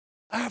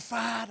our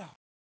Father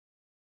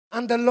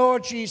and the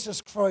Lord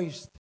Jesus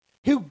Christ,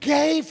 who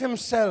gave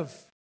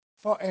himself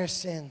for our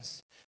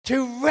sins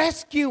to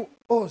rescue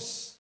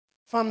us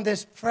from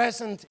this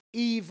present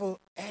evil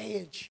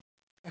age,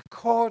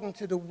 according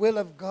to the will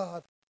of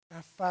God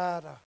our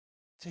Father.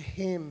 To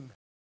him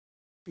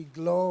be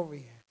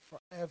glory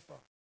forever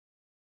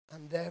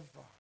and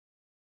ever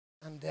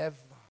and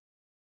ever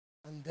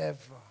and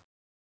ever.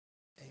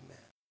 Amen.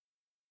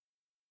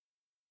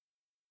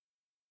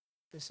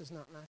 This is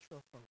not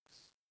natural,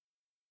 folks.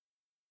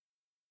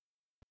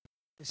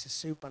 This is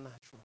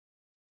supernatural.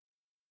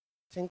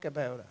 Think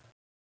about it.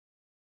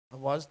 I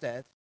was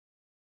dead,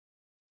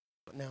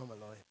 but now I'm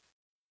alive.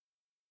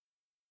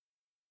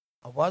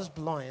 I was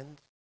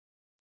blind,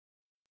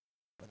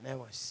 but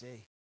now I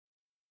see.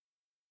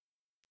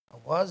 I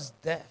was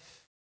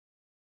deaf,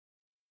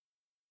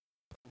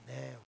 but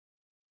now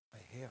I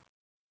hear.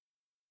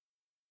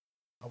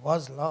 I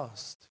was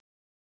lost,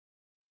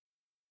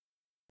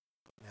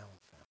 but now I'm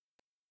found.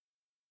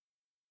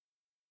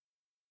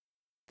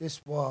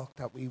 This walk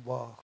that we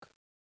walk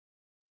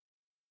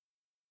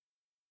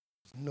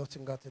has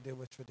nothing got to do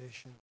with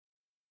tradition.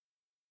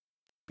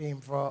 Being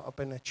brought up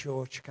in a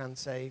church can't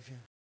save you.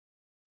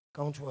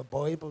 Going to a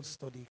Bible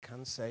study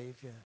can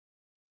save you.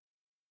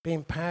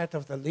 Being part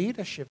of the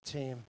leadership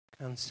team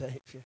can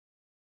save you.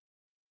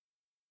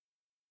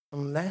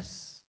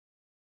 Unless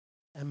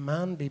a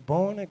man be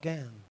born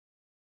again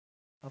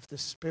of the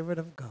Spirit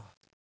of God,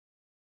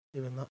 he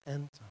will not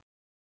enter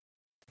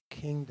the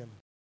kingdom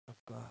of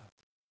God.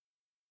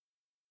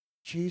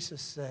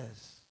 Jesus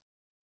says,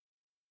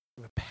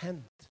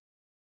 repent,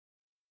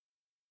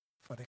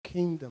 for the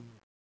kingdom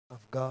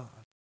of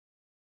God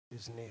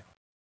is near.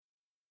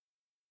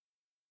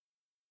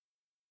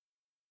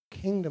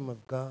 Kingdom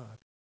of God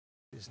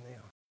is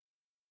near.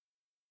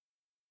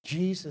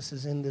 Jesus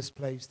is in this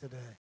place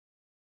today.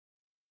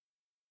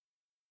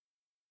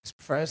 His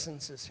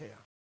presence is here.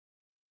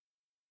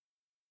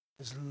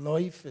 His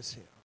life is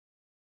here.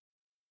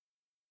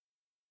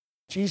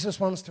 Jesus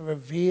wants to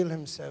reveal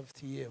himself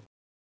to you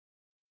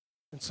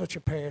in such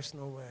a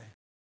personal way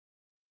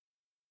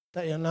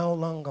that you're no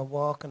longer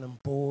walking in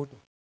burden,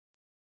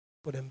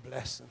 but in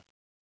blessing.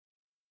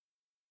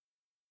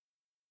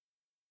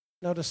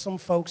 Now, there's some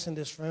folks in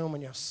this room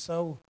and you're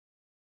so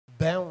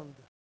bound,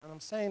 and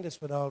I'm saying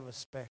this with all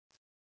respect,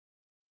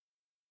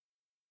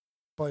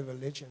 by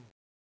religion.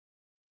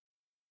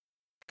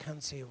 You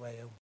can't see a way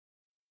out.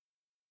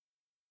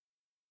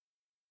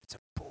 It's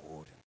a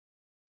burden.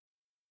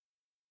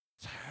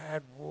 It's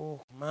hard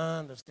work.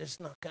 Man, does this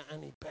not get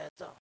any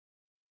better?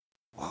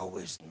 Woe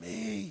is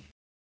me.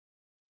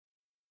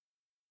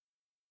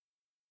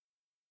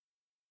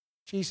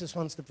 Jesus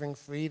wants to bring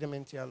freedom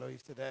into your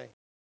life today.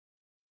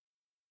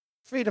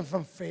 Freedom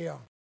from fear.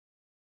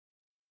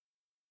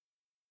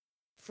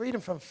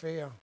 Freedom from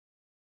fear.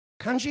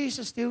 Can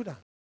Jesus do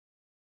that?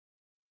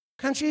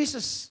 Can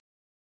Jesus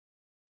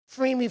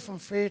free me from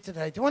fear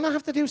today? Do I not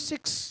have to do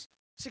six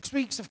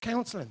weeks of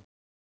counseling?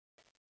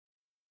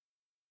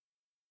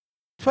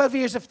 12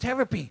 years of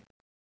therapy?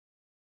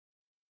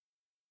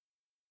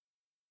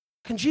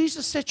 Can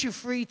Jesus set you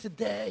free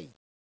today?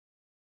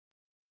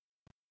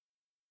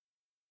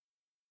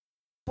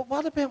 But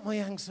what about my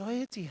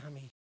anxiety,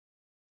 Hammy?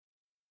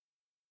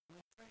 My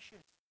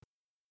pressures?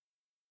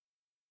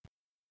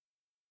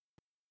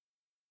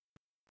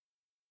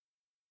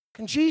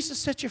 Can Jesus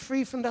set you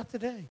free from that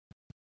today?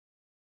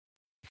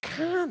 You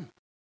can.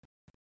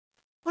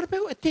 What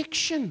about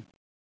addiction?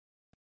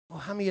 Oh,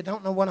 Hammy, you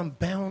don't know what I'm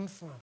bound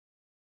from.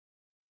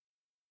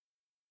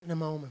 In a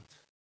moment,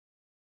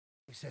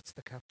 he sets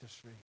the captives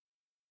free.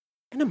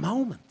 In a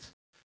moment.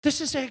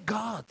 This is our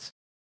God.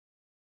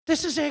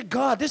 This is our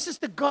God. This is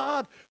the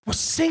God we're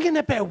singing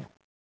about.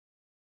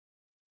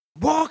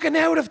 Walking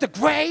out of the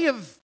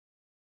grave.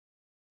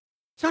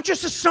 It's not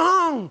just a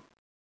song.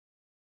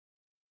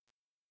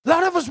 A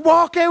lot of us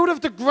walk out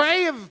of the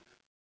grave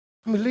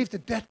and we leave the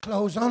death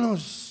clothes on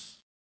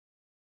us.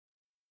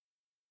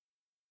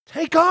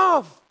 Take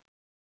off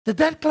the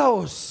death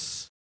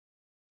clothes.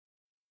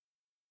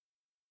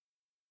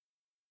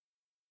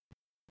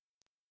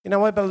 You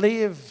know, I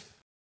believe,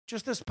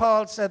 just as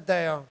Paul said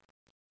there,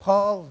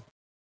 Paul,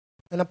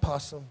 an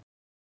apostle,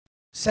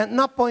 sent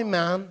not by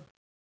man,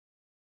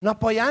 not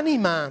by any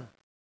man,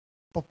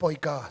 but by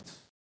God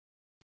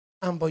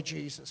and by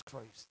Jesus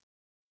Christ.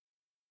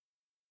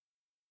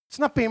 It's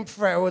not being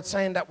proud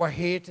saying that we're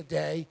here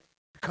today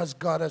because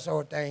God has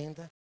ordained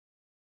it.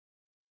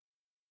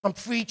 I'm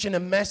preaching a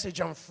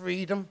message on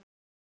freedom.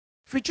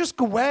 If we just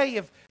go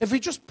away, if we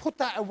just put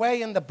that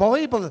away in the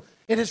Bible,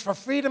 it is for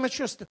freedom, it's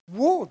just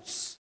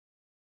words.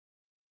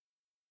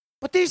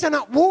 But these are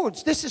not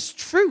words, this is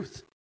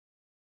truth.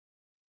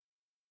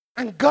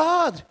 And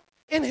God,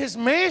 in his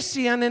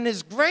mercy and in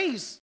his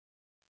grace,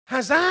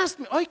 has asked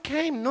me. I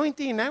came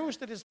 19 hours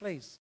to this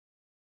place.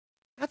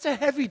 That's a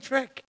heavy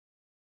trek.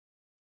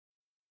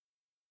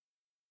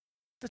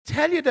 To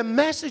tell you the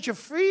message of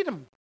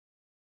freedom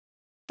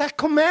that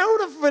come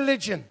out of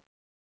religion,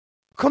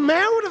 come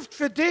out of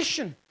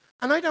tradition.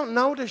 And I don't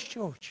know this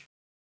church.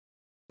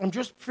 I'm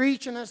just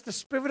preaching as the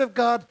Spirit of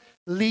God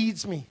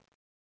leads me.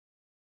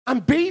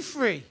 And be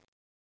free,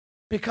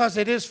 because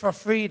it is for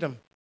freedom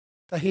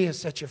that he has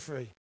set you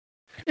free.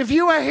 If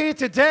you are here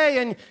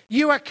today and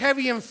you are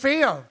carrying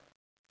fear,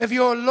 if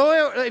your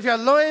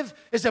life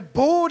is a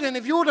burden,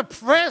 if you're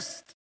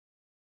depressed,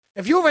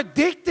 if you're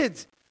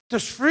addicted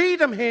There's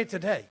freedom here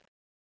today.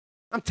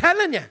 I'm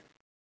telling you.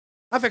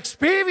 I've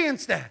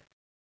experienced it.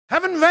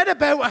 Haven't read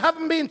about it,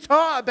 haven't been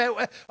taught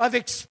about it. I've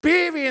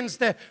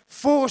experienced it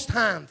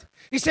firsthand.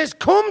 He says,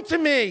 come to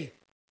me,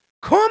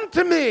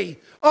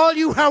 all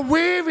you who are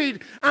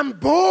wearied and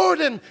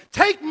burdened.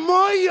 Take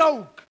my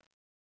yoke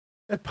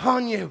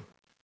upon you.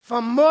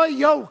 For my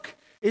yoke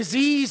is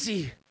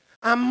easy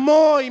and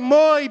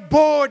my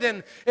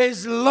burden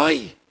is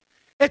light.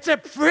 It's a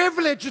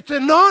privilege, it's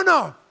an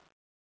honor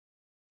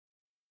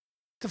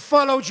to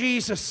follow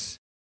Jesus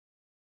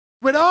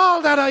with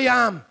all that I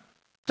am,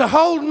 to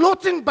hold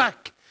nothing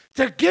back,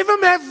 to give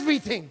him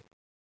everything,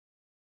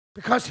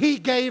 because he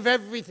gave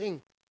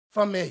everything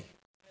for me.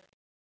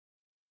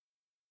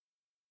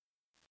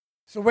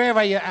 So where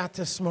are you at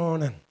this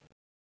morning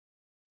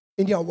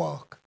in your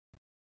walk?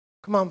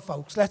 Come on,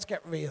 folks, let's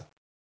get real.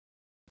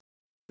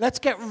 Let's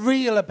get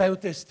real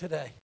about this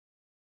today.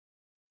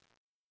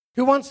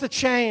 Who wants to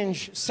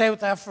change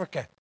South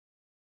Africa?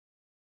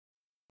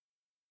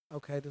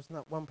 Okay, there's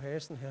not one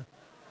person here.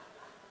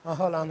 Oh,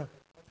 hold on. I'll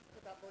just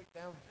put that mic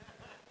down.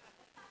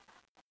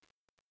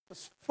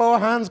 There's 4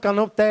 hands gone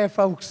up there,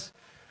 folks.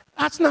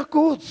 That's not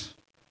good.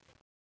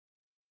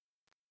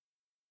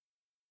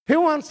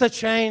 Who wants to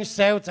change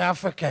South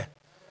Africa?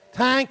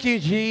 Thank you,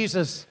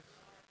 Jesus.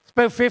 It's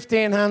about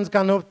 15 hands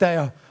gone up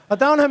there. I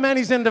don't know how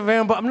many's in the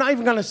room, but I'm not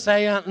even going to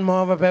say anything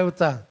more about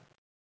that.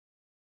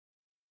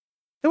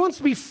 Who wants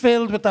to be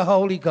filled with the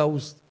Holy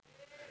Ghost?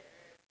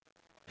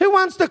 Who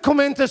wants to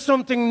come into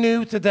something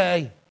new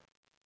today?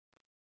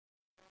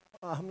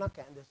 Oh, I'm not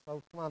getting this,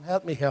 folks. Come on,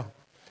 help me here.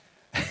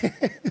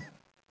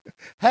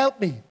 Help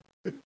me.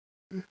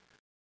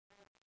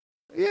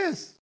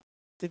 Yes,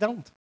 they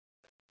don't. There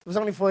was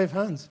only 5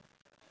 hands.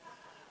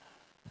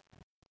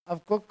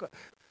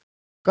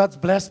 God's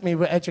blessed me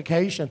with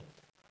education.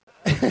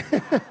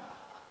 I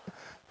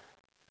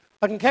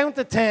can count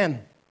to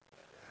 10.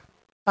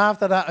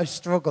 After that, I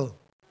struggle.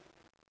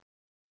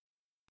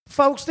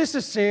 Folks, this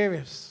is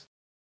serious.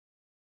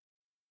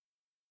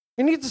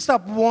 You need to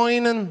stop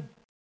whining,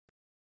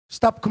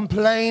 stop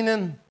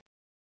complaining,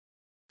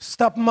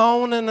 stop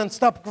moaning and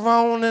stop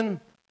groaning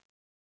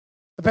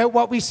about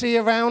what we see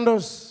around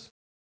us.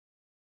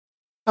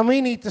 And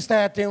we need to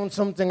start doing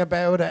something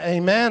about it.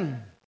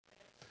 Amen.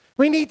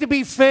 We need to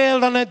be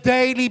filled on a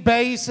daily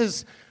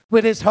basis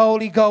with his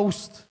Holy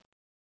Ghost.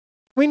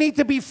 We need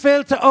to be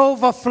filled to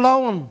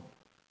overflowing.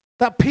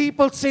 That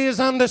people see us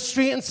on the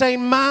street and say,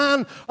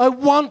 man, I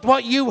want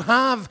what you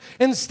have,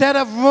 instead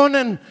of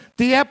running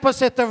the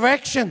opposite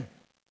direction.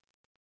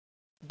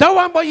 Don't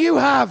want what you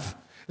have.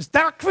 Is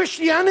that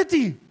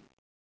Christianity?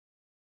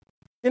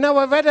 You know,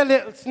 I read a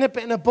little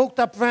snippet in a book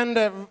that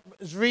Brenda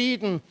is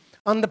reading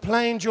on the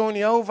plane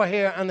journey over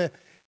here, and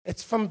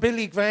it's from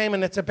Billy Graham,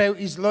 and it's about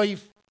his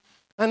life.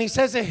 And he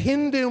says a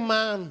Hindu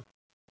man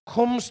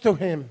comes to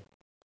him.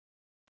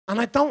 And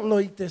I don't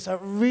like this. I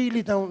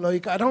really don't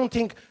like it. I don't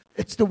think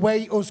it's the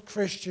way us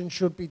Christians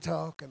should be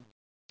talking.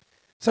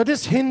 So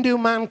this Hindu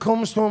man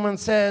comes to him and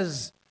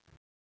says,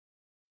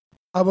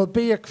 I will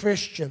be a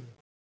Christian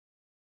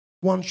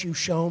once you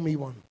show me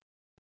one.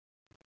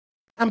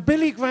 And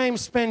Billy Graham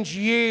spends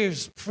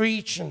years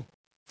preaching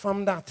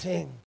from that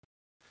thing.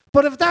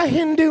 But if that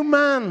Hindu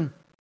man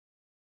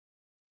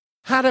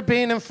had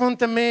been in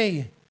front of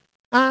me,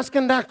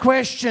 asking that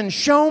question,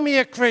 show me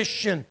a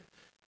Christian,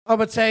 I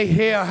would say,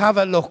 here, have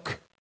a look.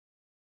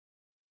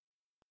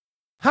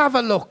 Have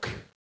a look.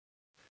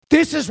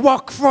 This is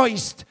what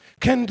Christ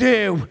can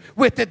do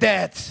with the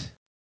dead.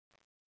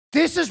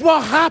 This is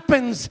what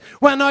happens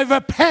when I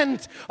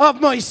repent of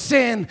my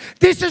sin.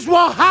 This is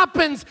what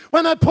happens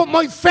when I put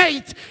my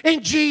faith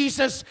in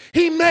Jesus.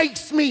 He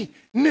makes me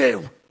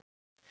new.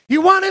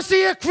 You want to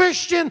see a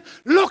Christian?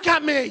 Look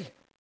at me.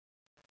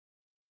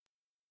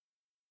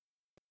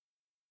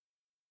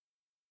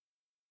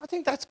 I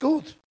think that's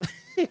good.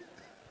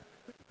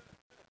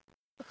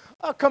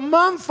 Oh, come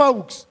on,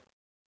 folks.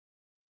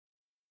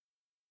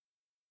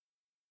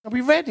 Are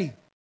we ready?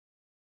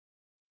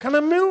 Can I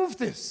move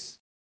this?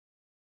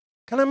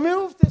 Can I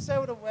move this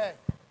out of the way?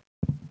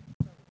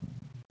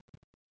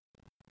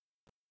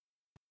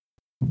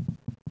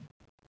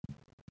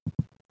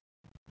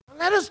 And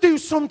let us do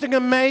something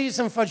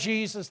amazing for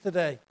Jesus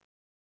today.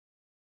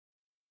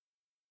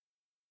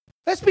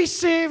 Let's be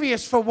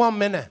serious for 1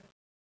 minute.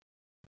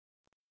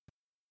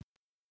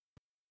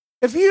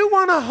 If you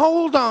want to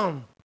hold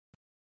on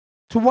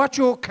to what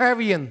you're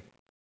carrying,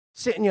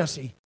 sit in your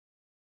seat.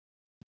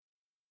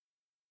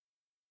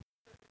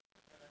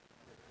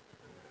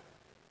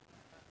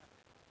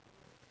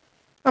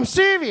 I'm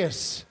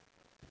serious.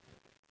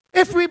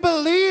 If we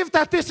believe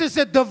that this is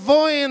a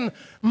divine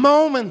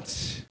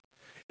moment,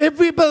 if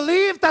we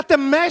believe that the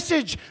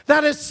message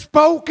that is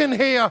spoken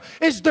here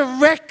is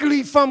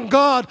directly from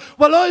God,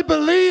 well, I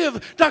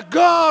believe that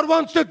God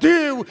wants to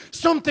do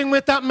something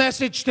with that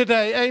message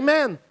today.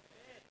 Amen.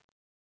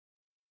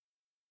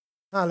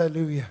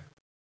 Hallelujah.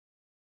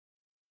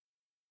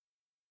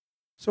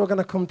 So we're going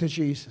to come to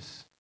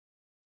Jesus.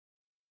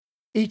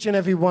 Each and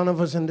every one of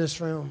us in this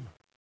room.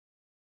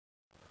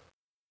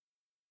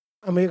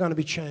 And we're going to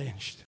be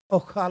changed. Oh,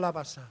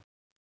 kalabasa.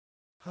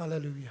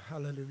 Hallelujah,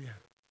 hallelujah.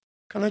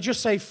 Can I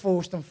just say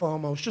first and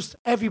foremost, just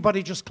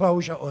everybody just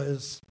close your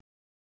eyes.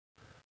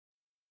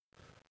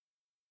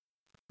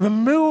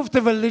 Remove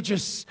the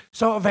religious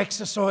sort of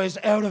exercise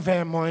out of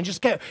our mind.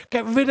 Just get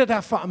rid of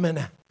that for a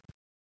minute.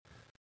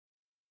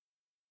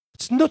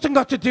 It's nothing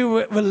got to do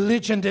with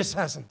religion, this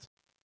hasn't.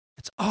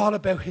 It's all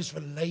about his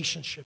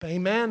relationship.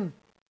 Amen.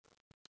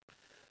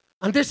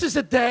 And this is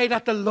a day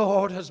that the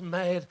Lord has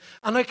made.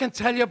 And I can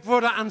tell you,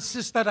 brother and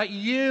sister, that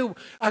you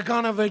are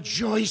going to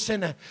rejoice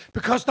in it.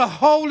 Because the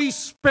Holy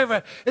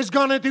Spirit is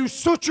going to do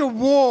such a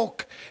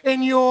work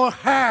in your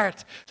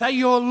heart that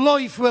your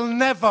life will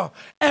never,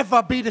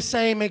 ever be the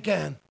same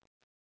again.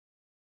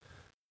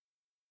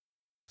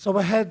 So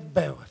a head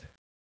bowed.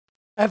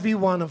 Every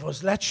one of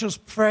us, let's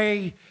just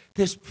pray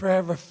this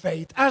prayer of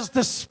faith as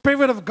the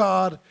Spirit of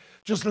God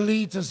just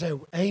leads us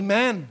out.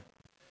 Amen.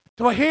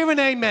 Do I hear an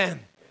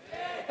amen?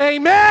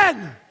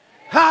 Amen.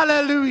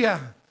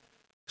 Hallelujah.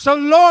 So,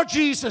 Lord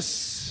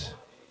Jesus,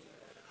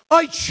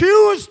 I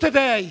choose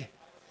today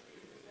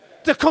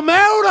to come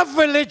out of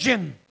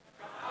religion,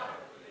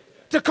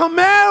 to come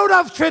out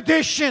of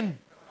tradition.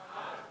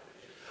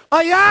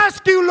 I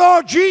ask you,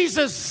 Lord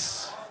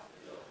Jesus,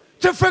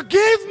 to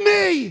forgive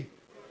me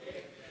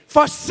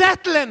for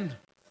settling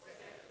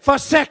for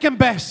second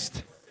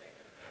best.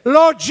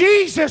 Lord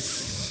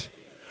Jesus,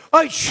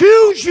 I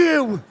choose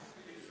you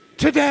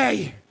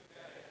today.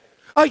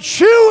 I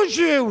choose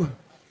you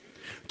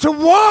to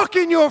walk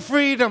in your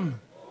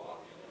freedom,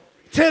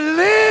 to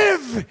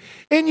live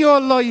in your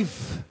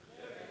life,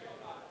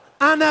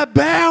 and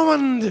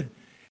abound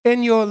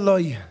in your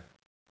life.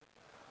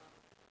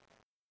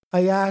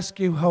 I ask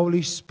you,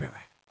 Holy Spirit.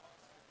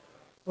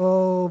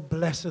 Oh,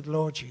 blessed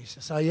Lord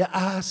Jesus. I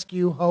ask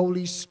you,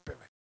 Holy Spirit,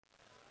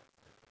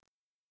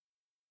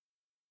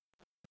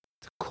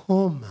 to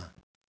come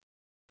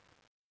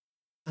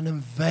and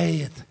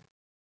invade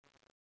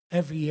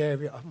every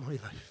area of my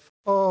life.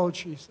 Oh,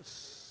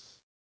 Jesus.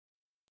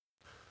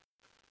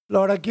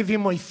 Lord, I give you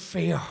my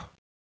fear.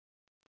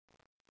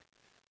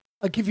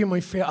 I give you my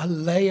fear. I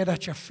lay it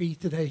at your feet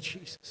today,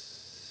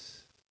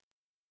 Jesus.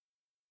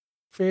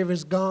 Fear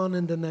is gone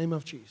in the name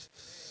of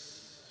Jesus.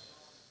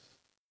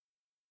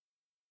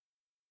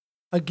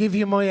 I give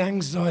you my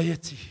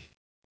anxiety.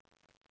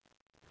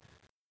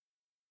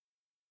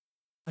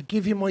 I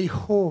give you my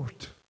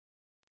hurt.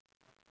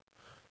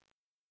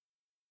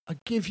 I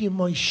give you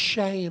my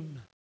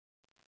shame.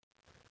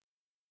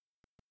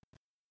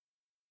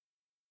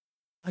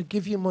 I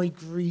give you my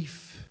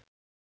grief.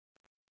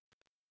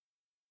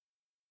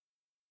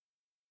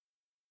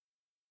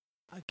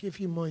 I give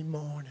you my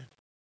mourning.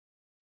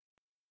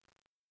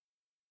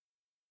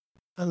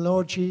 And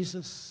Lord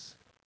Jesus,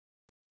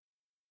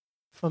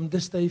 from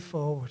this day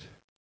forward,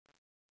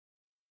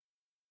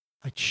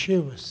 I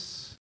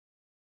choose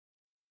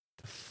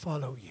to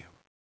follow you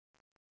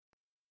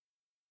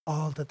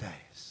all the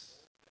days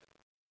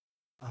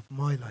of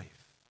my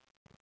life.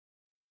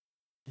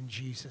 In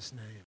Jesus'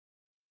 name,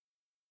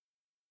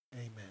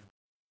 amen.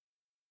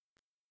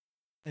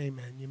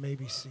 Amen. You may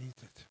be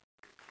seated.